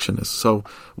this affliction is. So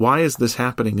why is this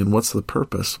happening, and what's the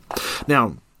purpose?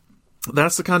 Now,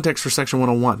 that's the context for section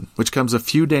 101, which comes a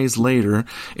few days later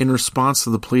in response to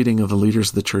the pleading of the leaders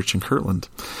of the church in Kirtland.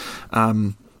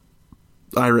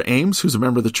 Ira Ames, who's a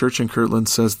member of the church in Kirtland,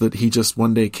 says that he just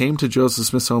one day came to Joseph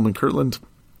Smith's home in Kirtland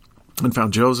and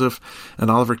found Joseph and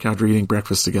Oliver Cowdery eating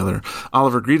breakfast together.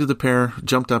 Oliver greeted the pair,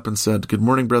 jumped up and said, "Good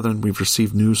morning, brethren. We've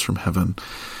received news from heaven."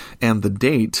 And the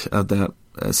date of that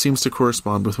seems to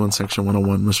correspond with when section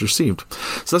 101 was received.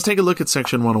 So let's take a look at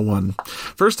section 101.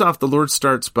 First off, the Lord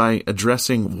starts by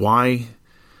addressing why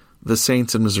the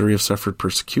saints in Missouri have suffered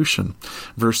persecution.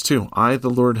 Verse 2, "I, the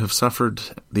Lord, have suffered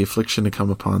the affliction to come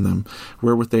upon them,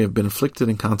 wherewith they have been afflicted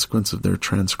in consequence of their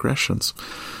transgressions."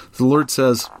 The Lord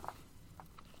says,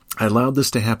 I allowed this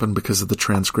to happen because of the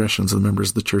transgressions of the members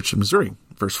of the church in Missouri.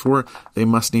 Verse 4, they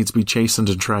must needs be chastened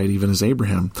and tried, even as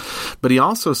Abraham. But he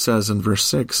also says in verse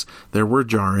 6, there were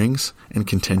jarrings and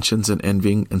contentions and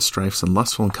envying and strifes and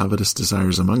lustful and covetous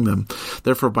desires among them.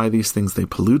 Therefore by these things they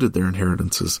polluted their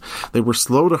inheritances. They were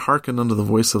slow to hearken unto the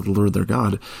voice of the Lord their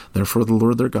God. Therefore the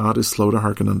Lord their God is slow to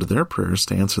hearken unto their prayers,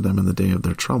 to answer them in the day of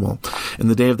their trouble. In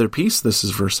the day of their peace, this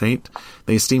is verse 8,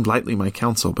 they esteemed lightly my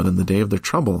counsel, but in the day of their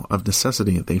trouble, of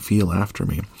necessity, they feel after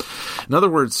me. In other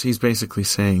words, he's basically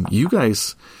saying, you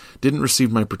guys didn't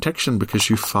receive my protection because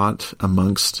you fought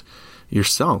amongst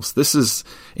yourselves. This is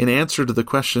in answer to the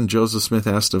question Joseph Smith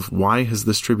asked of why has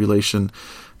this tribulation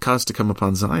caused to come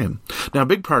upon Zion? Now, a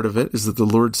big part of it is that the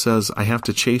Lord says, I have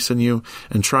to chasten you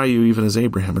and try you even as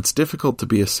Abraham. It's difficult to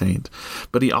be a saint.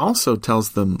 But he also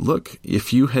tells them, look,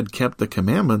 if you had kept the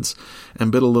commandments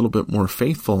and been a little bit more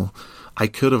faithful, I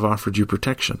could have offered you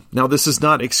protection. Now, this is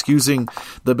not excusing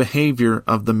the behavior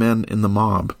of the men in the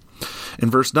mob. In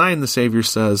verse 9, the Savior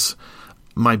says,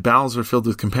 my bowels are filled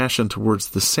with compassion towards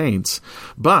the saints.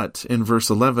 But in verse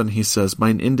 11, he says,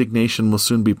 mine indignation will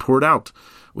soon be poured out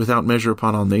without measure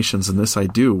upon all nations, and this I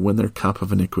do when their cup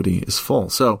of iniquity is full.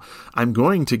 So I'm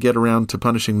going to get around to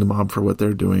punishing the mob for what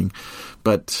they're doing.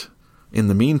 But in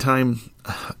the meantime,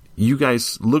 you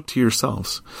guys look to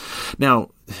yourselves. Now,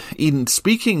 in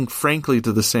speaking frankly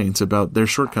to the saints about their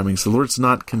shortcomings, the Lord's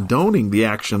not condoning the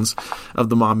actions of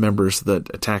the mob members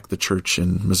that attacked the church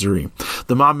in Missouri.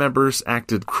 The mob members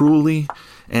acted cruelly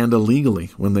and illegally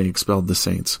when they expelled the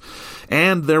saints.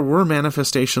 And there were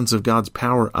manifestations of God's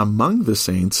power among the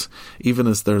saints, even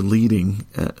as they're leading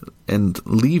and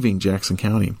leaving Jackson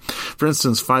County. For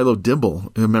instance, Philo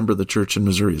Dibble, a member of the church in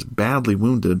Missouri, is badly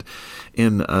wounded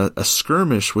in a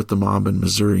skirmish with the mob in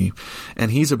Missouri,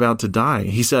 and he's about to die.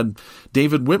 He said,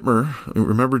 David Whitmer,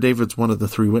 remember David's one of the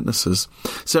three witnesses,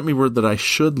 sent me word that I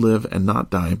should live and not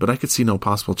die, but I could see no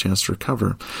possible chance to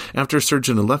recover. After a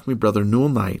surgeon who left me, Brother Newell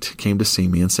Knight, came to see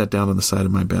me and sat down on the side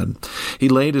of my bed. He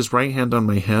laid his right hand on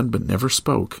my head, but never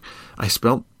spoke. I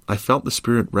felt the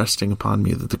Spirit resting upon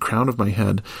me, that the crown of my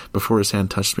head before his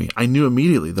hand touched me. I knew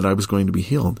immediately that I was going to be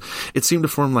healed. It seemed to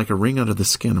form like a ring under the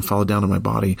skin and follow down on my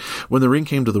body. When the ring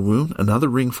came to the wound, another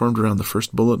ring formed around the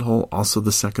first bullet hole, also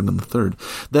the second and the third.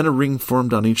 Then a ring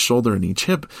formed on each shoulder and each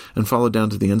hip and followed down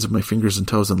to the ends of my fingers and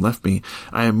toes and left me.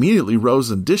 I immediately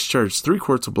rose and discharged 3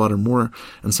 quarts of blood or more,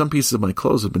 and some pieces of my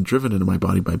clothes had been driven into my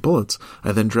body by bullets.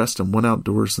 I then dressed and went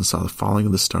outdoors and saw the falling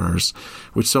of the stars,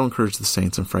 which so encouraged the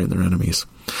saints and frightened their enemies.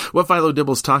 What Philo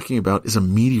Dibble is talking about is a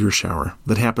meteor shower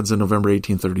that happens in November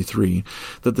 1833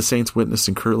 that the saints witnessed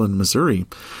in Kirtland, Missouri.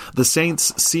 The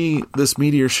saints see this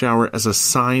meteor shower as a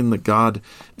sign that God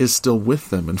is still with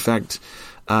them. In fact,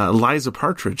 Eliza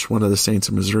Partridge, one of the saints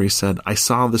in Missouri, said, I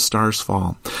saw the stars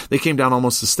fall. They came down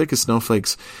almost as thick as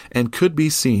snowflakes and could be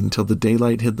seen till the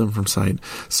daylight hid them from sight.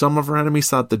 Some of our enemies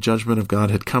thought the judgment of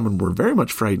God had come and were very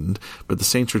much frightened, but the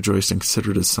saints rejoiced and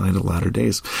considered it a sign of latter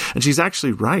days. And she's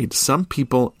actually right. Some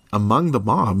people among the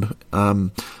mob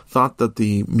thought that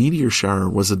the meteor shower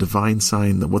was a divine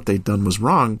sign that what they'd done was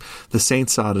wrong. The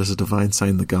saints saw it as a divine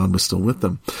sign that God was still with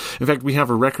them. In fact, we have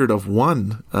a record of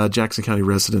one Jackson County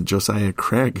resident, Josiah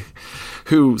Craig,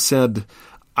 who said,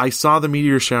 I saw the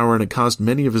meteor shower and it caused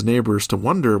many of his neighbors to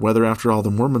wonder whether after all the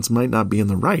Mormons might not be in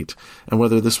the right, and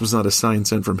whether this was not a sign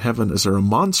sent from heaven as a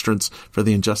remonstrance for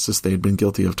the injustice they had been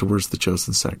guilty of towards the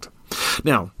chosen sect.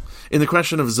 Now, in the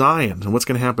question of Zion and what's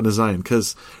going to happen to Zion,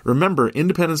 because remember,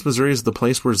 Independence, Missouri is the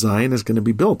place where Zion is going to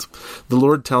be built. The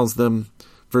Lord tells them,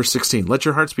 verse 16, let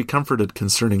your hearts be comforted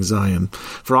concerning Zion.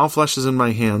 For all flesh is in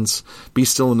my hands. Be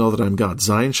still and know that I am God.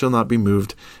 Zion shall not be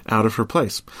moved out of her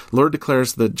place. The Lord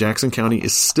declares that Jackson County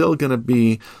is still going to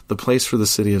be the place for the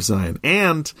city of Zion.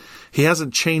 And he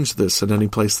hasn't changed this at any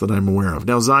place that I'm aware of.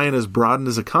 Now, Zion is broadened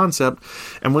as a concept.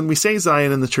 And when we say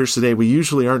Zion in the church today, we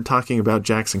usually aren't talking about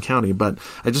Jackson County. But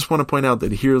I just want to point out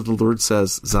that here the Lord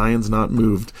says Zion's not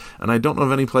moved. And I don't know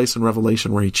of any place in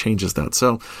Revelation where he changes that.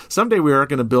 So someday we are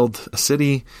going to build a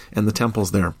city and the temple's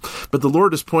there. But the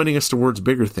Lord is pointing us towards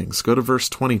bigger things. Go to verse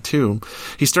 22.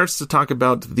 He starts to talk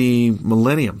about the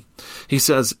millennium. He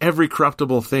says, every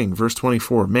corruptible thing, verse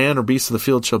 24, man or beast of the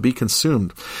field shall be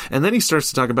consumed. And then he starts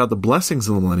to talk about the blessings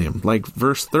of the millennium, like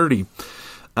verse 30.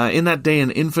 In that day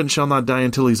an infant shall not die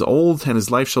until he's old, and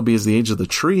his life shall be as the age of the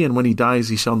tree, and when he dies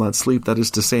he shall not sleep, that is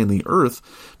to say in the earth,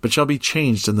 but shall be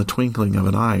changed in the twinkling of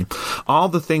an eye. All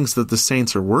the things that the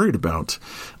saints are worried about,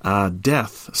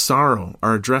 death, sorrow,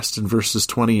 are addressed in verses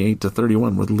 28 to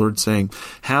 31, where the Lord's saying,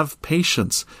 have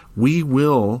patience, we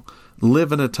will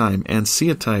live in a time and see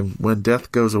a time when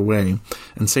death goes away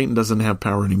and Satan doesn't have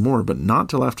power anymore, but not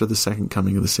till after the second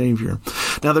coming of the Savior.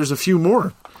 Now there's a few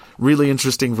more really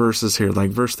interesting verses here,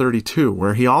 like verse 32,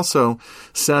 where he also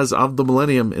says of the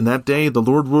millennium, in that day the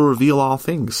Lord will reveal all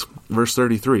things. Verse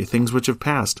 33, things which have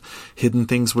passed, hidden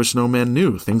things which no man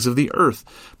knew, things of the earth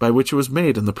by which it was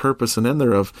made, and the purpose and end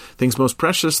thereof, things most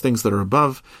precious, things that are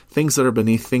above, things that are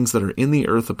beneath, things that are in the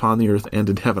earth, upon the earth, and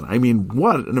in heaven. I mean,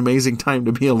 what an amazing time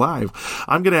to be alive.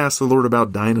 I'm going to ask the Lord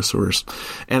about dinosaurs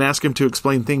and ask him to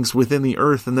explain things within the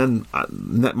earth, and then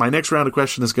my next round of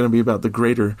question is going to be about the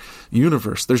greater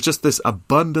universe. There's just this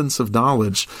abundance of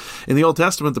knowledge. In the Old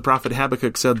Testament, the prophet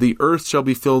Habakkuk said, the earth shall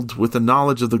be filled with the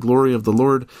knowledge of the glory of the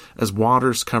Lord as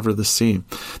waters cover the sea.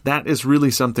 That is really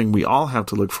something we all have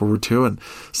to look forward to, and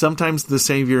sometimes the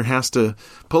Savior has to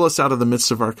pull us out of the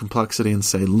midst of our complexity and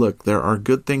say, look, there are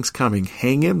good things coming.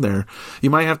 Hang in there.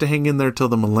 You might have to hang in there till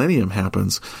the millennium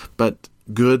happens, but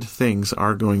good things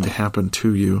are going to happen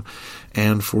to you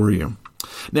and for you.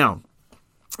 Now,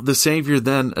 the Savior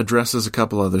then addresses a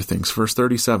couple other things. Verse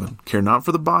 37, care not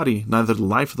for the body, neither the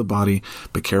life of the body,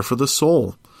 but care for the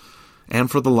soul, and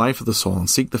for the life of the soul, and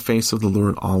seek the face of the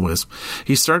Lord always.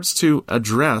 He starts to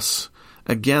address,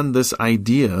 again, this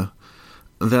idea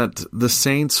that the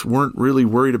saints weren't really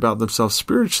worried about themselves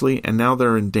spiritually, and now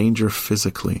they're in danger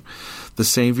physically. The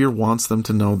Savior wants them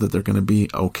to know that they're going to be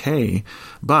okay,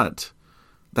 but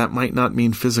that might not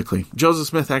mean physically. Joseph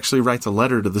Smith actually writes a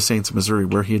letter to the saints of Missouri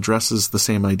where he addresses the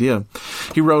same idea.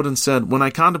 He wrote and said, when I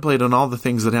contemplate on all the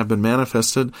things that have been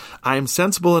manifested, I am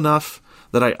sensible enough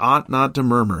that I ought not to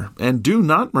murmur, and do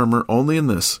not murmur only in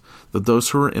this, that those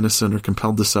who are innocent are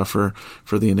compelled to suffer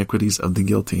for the iniquities of the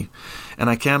guilty. And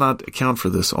I cannot account for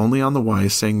this only on the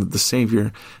wise, saying that the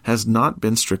Savior has not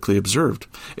been strictly observed.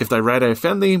 If thy right eye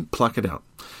offend thee, pluck it out,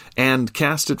 and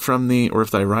cast it from thee, or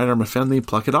if thy right arm offend thee,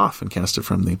 pluck it off and cast it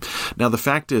from thee. Now the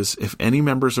fact is, if any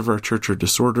members of our church are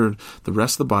disordered, the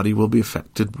rest of the body will be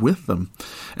affected with them.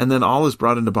 And then all is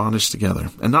brought into bondage together.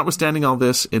 And notwithstanding all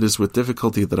this, it is with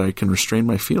difficulty that I can restrain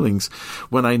my feelings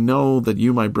when I know that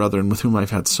you, my brethren, with whom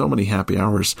I've had so many happy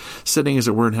hours, sitting as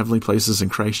it were in heavenly places in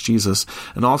Christ Jesus,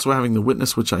 and also having the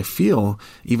witness which I feel,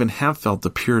 even have felt the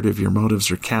purity of your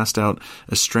motives, are cast out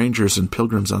as strangers and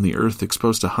pilgrims on the earth,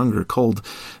 exposed to hunger, cold,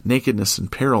 nakedness,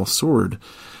 and peril, sword.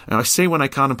 And I say when I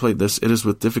contemplate this, it is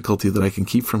with difficulty that I can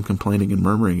keep from complaining and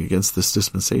murmuring against this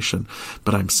dispensation.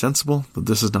 But I'm sensible that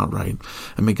this is not right.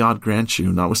 And may God grant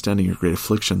you, notwithstanding your great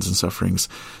afflictions and sufferings,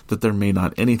 that there may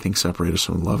not anything separate us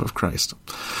from the love of Christ.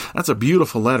 That's a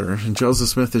beautiful letter. And Joseph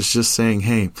Smith is just saying,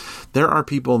 hey, there are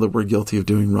people that were guilty of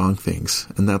doing wrong things,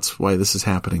 and that's why this is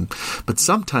happening. But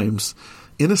sometimes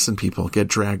innocent people get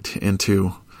dragged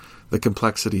into the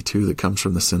complexity, too, that comes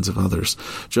from the sins of others.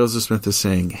 Joseph Smith is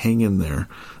saying, hang in there,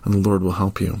 and the Lord will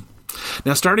help you.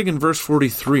 Now, starting in verse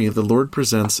 43, the Lord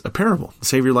presents a parable. The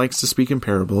Savior likes to speak in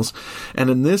parables, and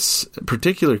in this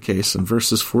particular case, in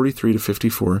verses 43 to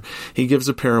 54, he gives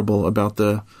a parable about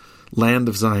the land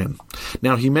of Zion.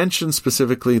 Now, he mentions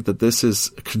specifically that this is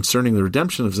concerning the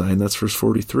redemption of Zion. That's verse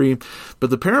 43. But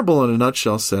the parable, in a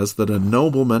nutshell, says that a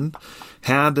nobleman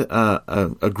had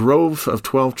a grove of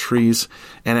 12 trees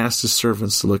and asked his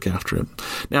servants to look after it.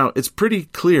 Now, it's pretty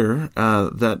clear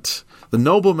that the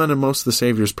nobleman in most of the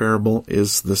Savior's parable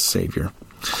is the Savior.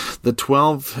 The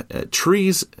 12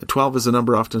 trees, 12 is a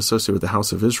number often associated with the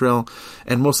house of Israel,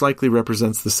 and most likely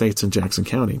represents the saints in Jackson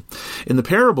County. In the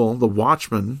parable, the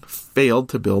watchman failed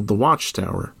to build the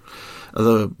watchtower.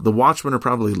 The watchmen are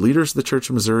probably leaders of the Church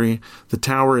of Missouri. The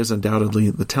tower is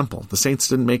undoubtedly the temple. The saints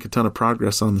didn't make a ton of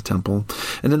progress on the temple.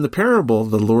 And in the parable,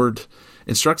 the Lord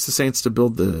instructs the saints to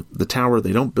build the tower.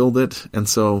 They don't build it, and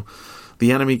so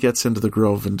the enemy gets into the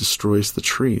grove and destroys the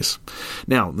trees.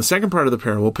 Now, the second part of the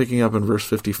parable, picking up in verse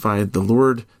 55, the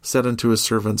Lord said unto his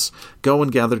servants, go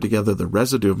and gather together the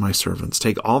residue of my servants.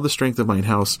 Take all the strength of mine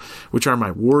house, which are my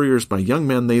warriors, my young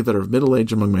men, they that are of middle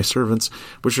age among my servants,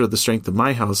 which are the strength of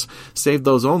my house, save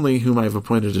those only whom I have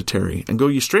appointed to tarry. And go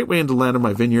ye straightway into the land of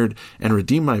my vineyard, and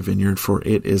redeem my vineyard, for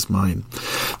it is mine.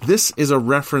 This is a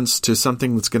reference to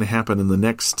something that's going to happen in the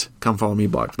next Come Follow Me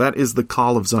block. That is the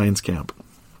call of Zion's camp.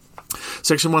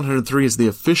 Section 103 is the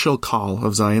official call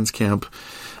of Zion's camp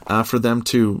for them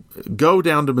to go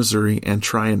down to Missouri and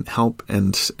try and help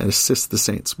and assist the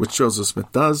saints, which Joseph Smith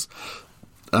does.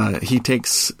 He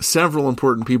takes several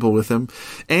important people with him,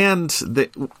 and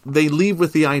they leave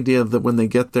with the idea that when they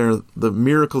get there, the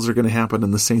miracles are going to happen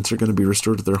and the saints are going to be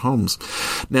restored to their homes.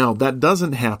 Now, that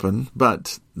doesn't happen,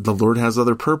 but the Lord has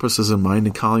other purposes in mind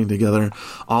in calling together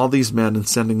all these men and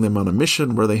sending them on a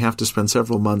mission where they have to spend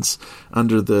several months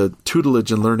under the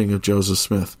tutelage and learning of Joseph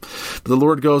Smith. But the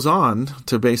Lord goes on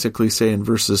to basically say in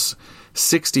verses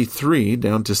 63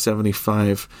 down to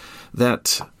 75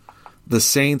 that the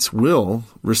saints will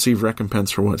receive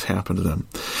recompense for what's happened to them.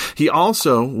 He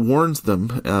also warns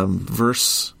them,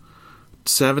 verse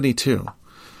 72,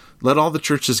 let all the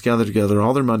churches gather together,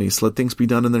 all their monies, let things be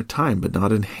done in their time, but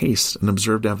not in haste, and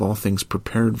observe to have all things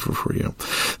prepared for you.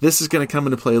 This is going to come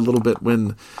into play a little bit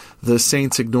when the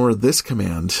saints ignore this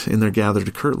command in their gather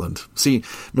to Kirtland. See,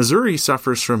 Missouri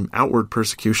suffers from outward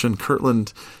persecution.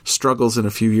 Kirtland struggles in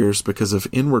a few years because of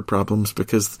inward problems,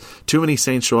 because too many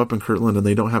saints show up in Kirtland and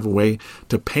they don't have a way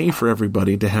to pay for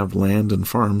everybody to have land and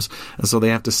farms, and so they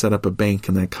have to set up a bank,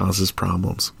 and that causes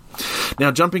problems.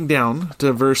 Now, jumping down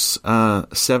to verse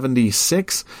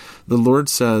 76, the Lord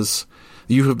says,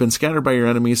 you have been scattered by your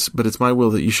enemies, but it's my will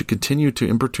that you should continue to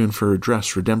importune for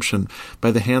redemption by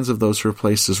the hands of those who are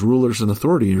placed as rulers and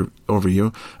authority over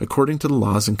you, according to the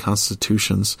laws and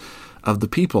constitutions of the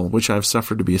people, which I have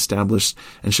suffered to be established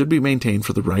and should be maintained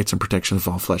for the rights and protection of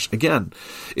all flesh. Again,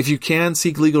 if you can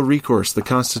seek legal recourse, the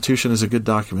Constitution is a good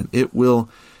document. It will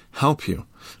help you.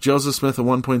 Joseph Smith at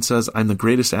one point says, I'm the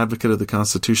greatest advocate of the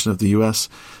Constitution of the U.S.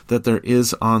 that there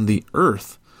is on the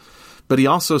earth. But he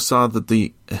also saw that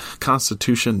the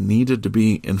Constitution needed to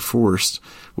be enforced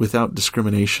without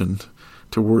discrimination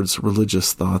towards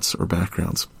religious thoughts or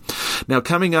backgrounds. Now,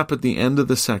 coming up at the end of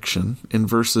the section, in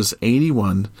verses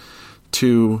 81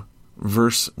 to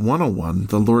verse 101,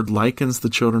 the Lord likens the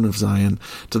children of Zion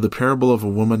to the parable of a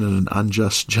woman and an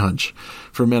unjust judge,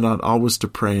 for men ought always to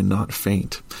pray and not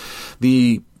faint.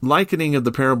 The likening of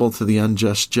the parable to the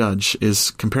unjust judge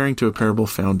is comparing to a parable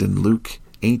found in Luke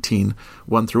 18,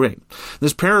 1 through 8.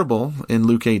 This parable in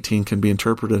Luke 18 can be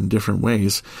interpreted in different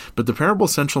ways, but the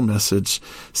parable's central message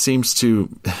seems to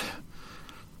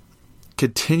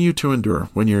continue to endure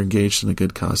when you're engaged in a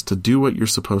good cause, to do what you're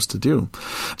supposed to do.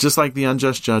 Just like the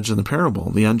unjust judge in the parable,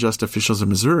 the unjust officials of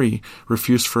Missouri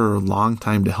refused for a long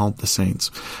time to help the saints,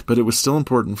 but it was still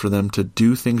important for them to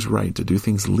do things right, to do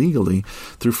things legally,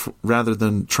 rather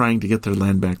than trying to get their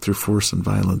land back through force and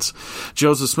violence.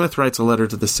 Joseph Smith writes a letter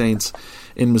to the saints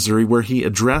in Missouri where he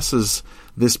addresses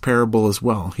this parable as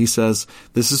well. He says,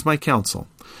 this is my counsel,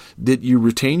 that you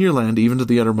retain your land even to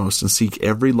the uttermost and seek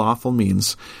every lawful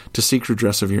means to seek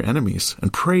redress of your enemies,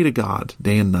 and pray to God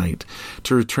day and night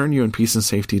to return you in peace and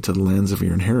safety to the lands of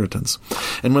your inheritance.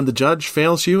 And when the judge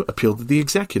fails you, appeal to the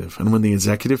executive. And when the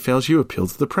executive fails you, appeal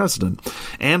to the president.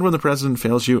 And when the president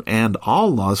fails you, and all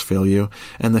laws fail you,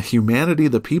 and the humanity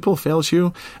of the people fails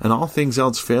you, and all things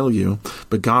else fail you,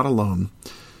 but God alone,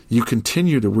 you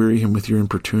continue to weary him with your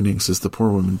importunings, as the poor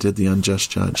woman did the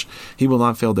unjust judge. He will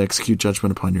not fail to execute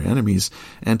judgment upon your enemies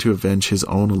and to avenge his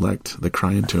own elect that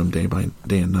cry unto him day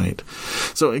and night.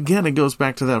 So again, it goes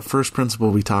back to that first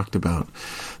principle we talked about.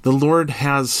 The Lord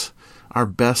has our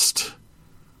best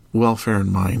welfare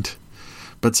in mind,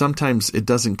 but sometimes it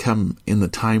doesn't come in the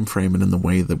time frame and in the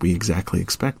way that we exactly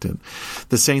expected.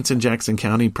 The saints in Jackson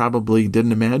County probably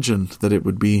didn't imagine that it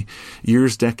would be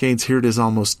years, decades. Here it is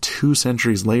almost 2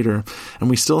 centuries later, and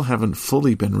we still haven't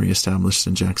fully been reestablished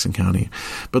in Jackson County.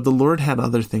 But the Lord had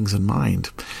other things in mind,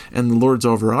 and the Lord's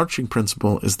overarching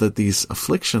principle is that these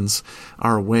afflictions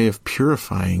are a way of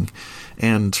purifying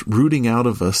and rooting out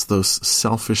of us those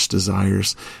selfish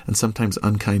desires and sometimes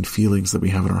unkind feelings that we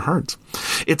have in our hearts.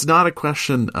 It's not a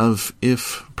question of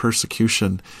if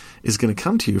persecution is going to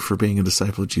come to you for being a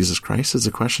disciple of Jesus Christ. It's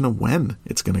a question of when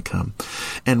it's going to come.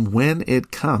 And when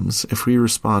it comes, if we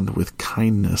respond with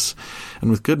kindness and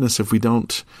with goodness, if we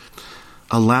don't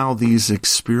allow these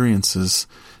experiences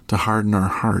to harden our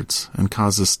hearts and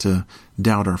cause us to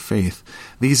doubt our faith,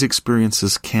 these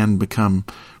experiences can become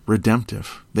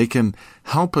redemptive. They can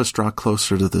help us draw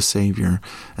closer to the Savior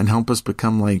and help us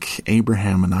become like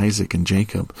Abraham and Isaac and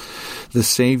Jacob. The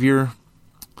Savior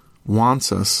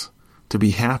wants us to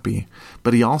be happy,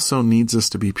 but he also needs us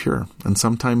to be pure. And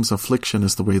sometimes affliction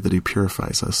is the way that he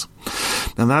purifies us.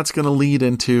 Now that's going to lead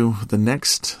into the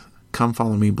next Come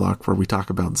Follow Me block, where we talk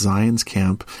about Zion's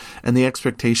camp and the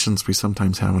expectations we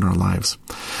sometimes have in our lives.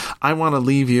 I want to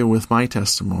leave you with my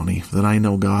testimony that I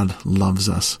know God loves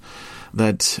us,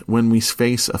 that when we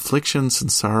face afflictions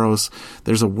and sorrows,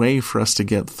 there's a way for us to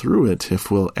get through it if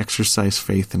we'll exercise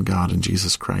faith in God and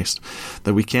Jesus Christ,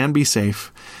 that we can be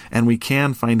safe and we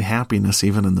can find happiness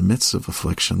even in the midst of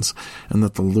afflictions, and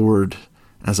that the Lord,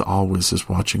 as always, is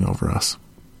watching over us.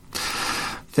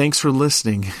 Thanks for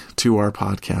listening to our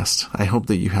podcast. I hope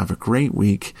that you have a great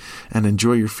week and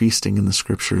enjoy your feasting in the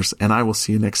scriptures, and I will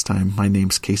see you next time. My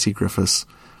name's Casey Griffiths.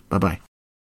 Bye-bye.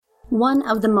 One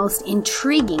of the most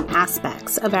intriguing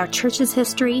aspects of our church's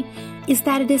history is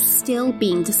that it is still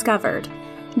being discovered.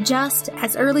 Just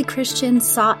as early Christians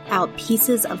sought out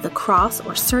pieces of the cross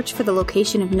or searched for the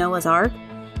location of Noah's Ark,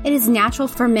 It is natural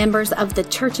for members of the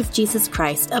Church of Jesus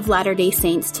Christ of Latter-day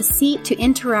Saints to seek to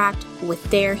interact with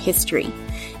their history.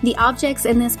 The objects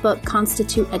in this book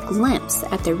constitute a glimpse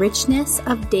at the richness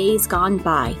of days gone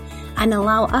by and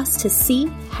allow us to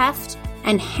see, heft,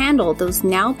 and handle those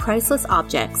now priceless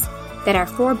objects that our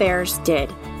forebears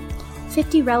did.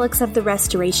 50 Relics of the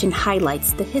Restoration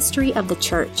highlights the history of the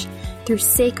Church through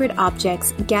sacred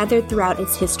objects gathered throughout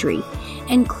its history.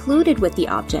 Included with the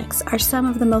objects are some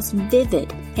of the most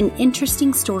vivid and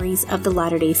interesting stories of the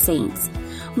Latter-day Saints,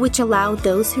 which allow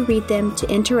those who read them to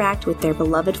interact with their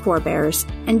beloved forebears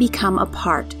and become a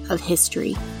part of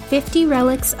history. 50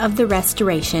 Relics of the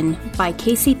Restoration by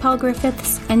Casey Paul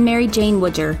Griffiths and Mary Jane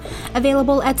Woodger,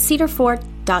 available at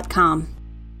cedarfort.com.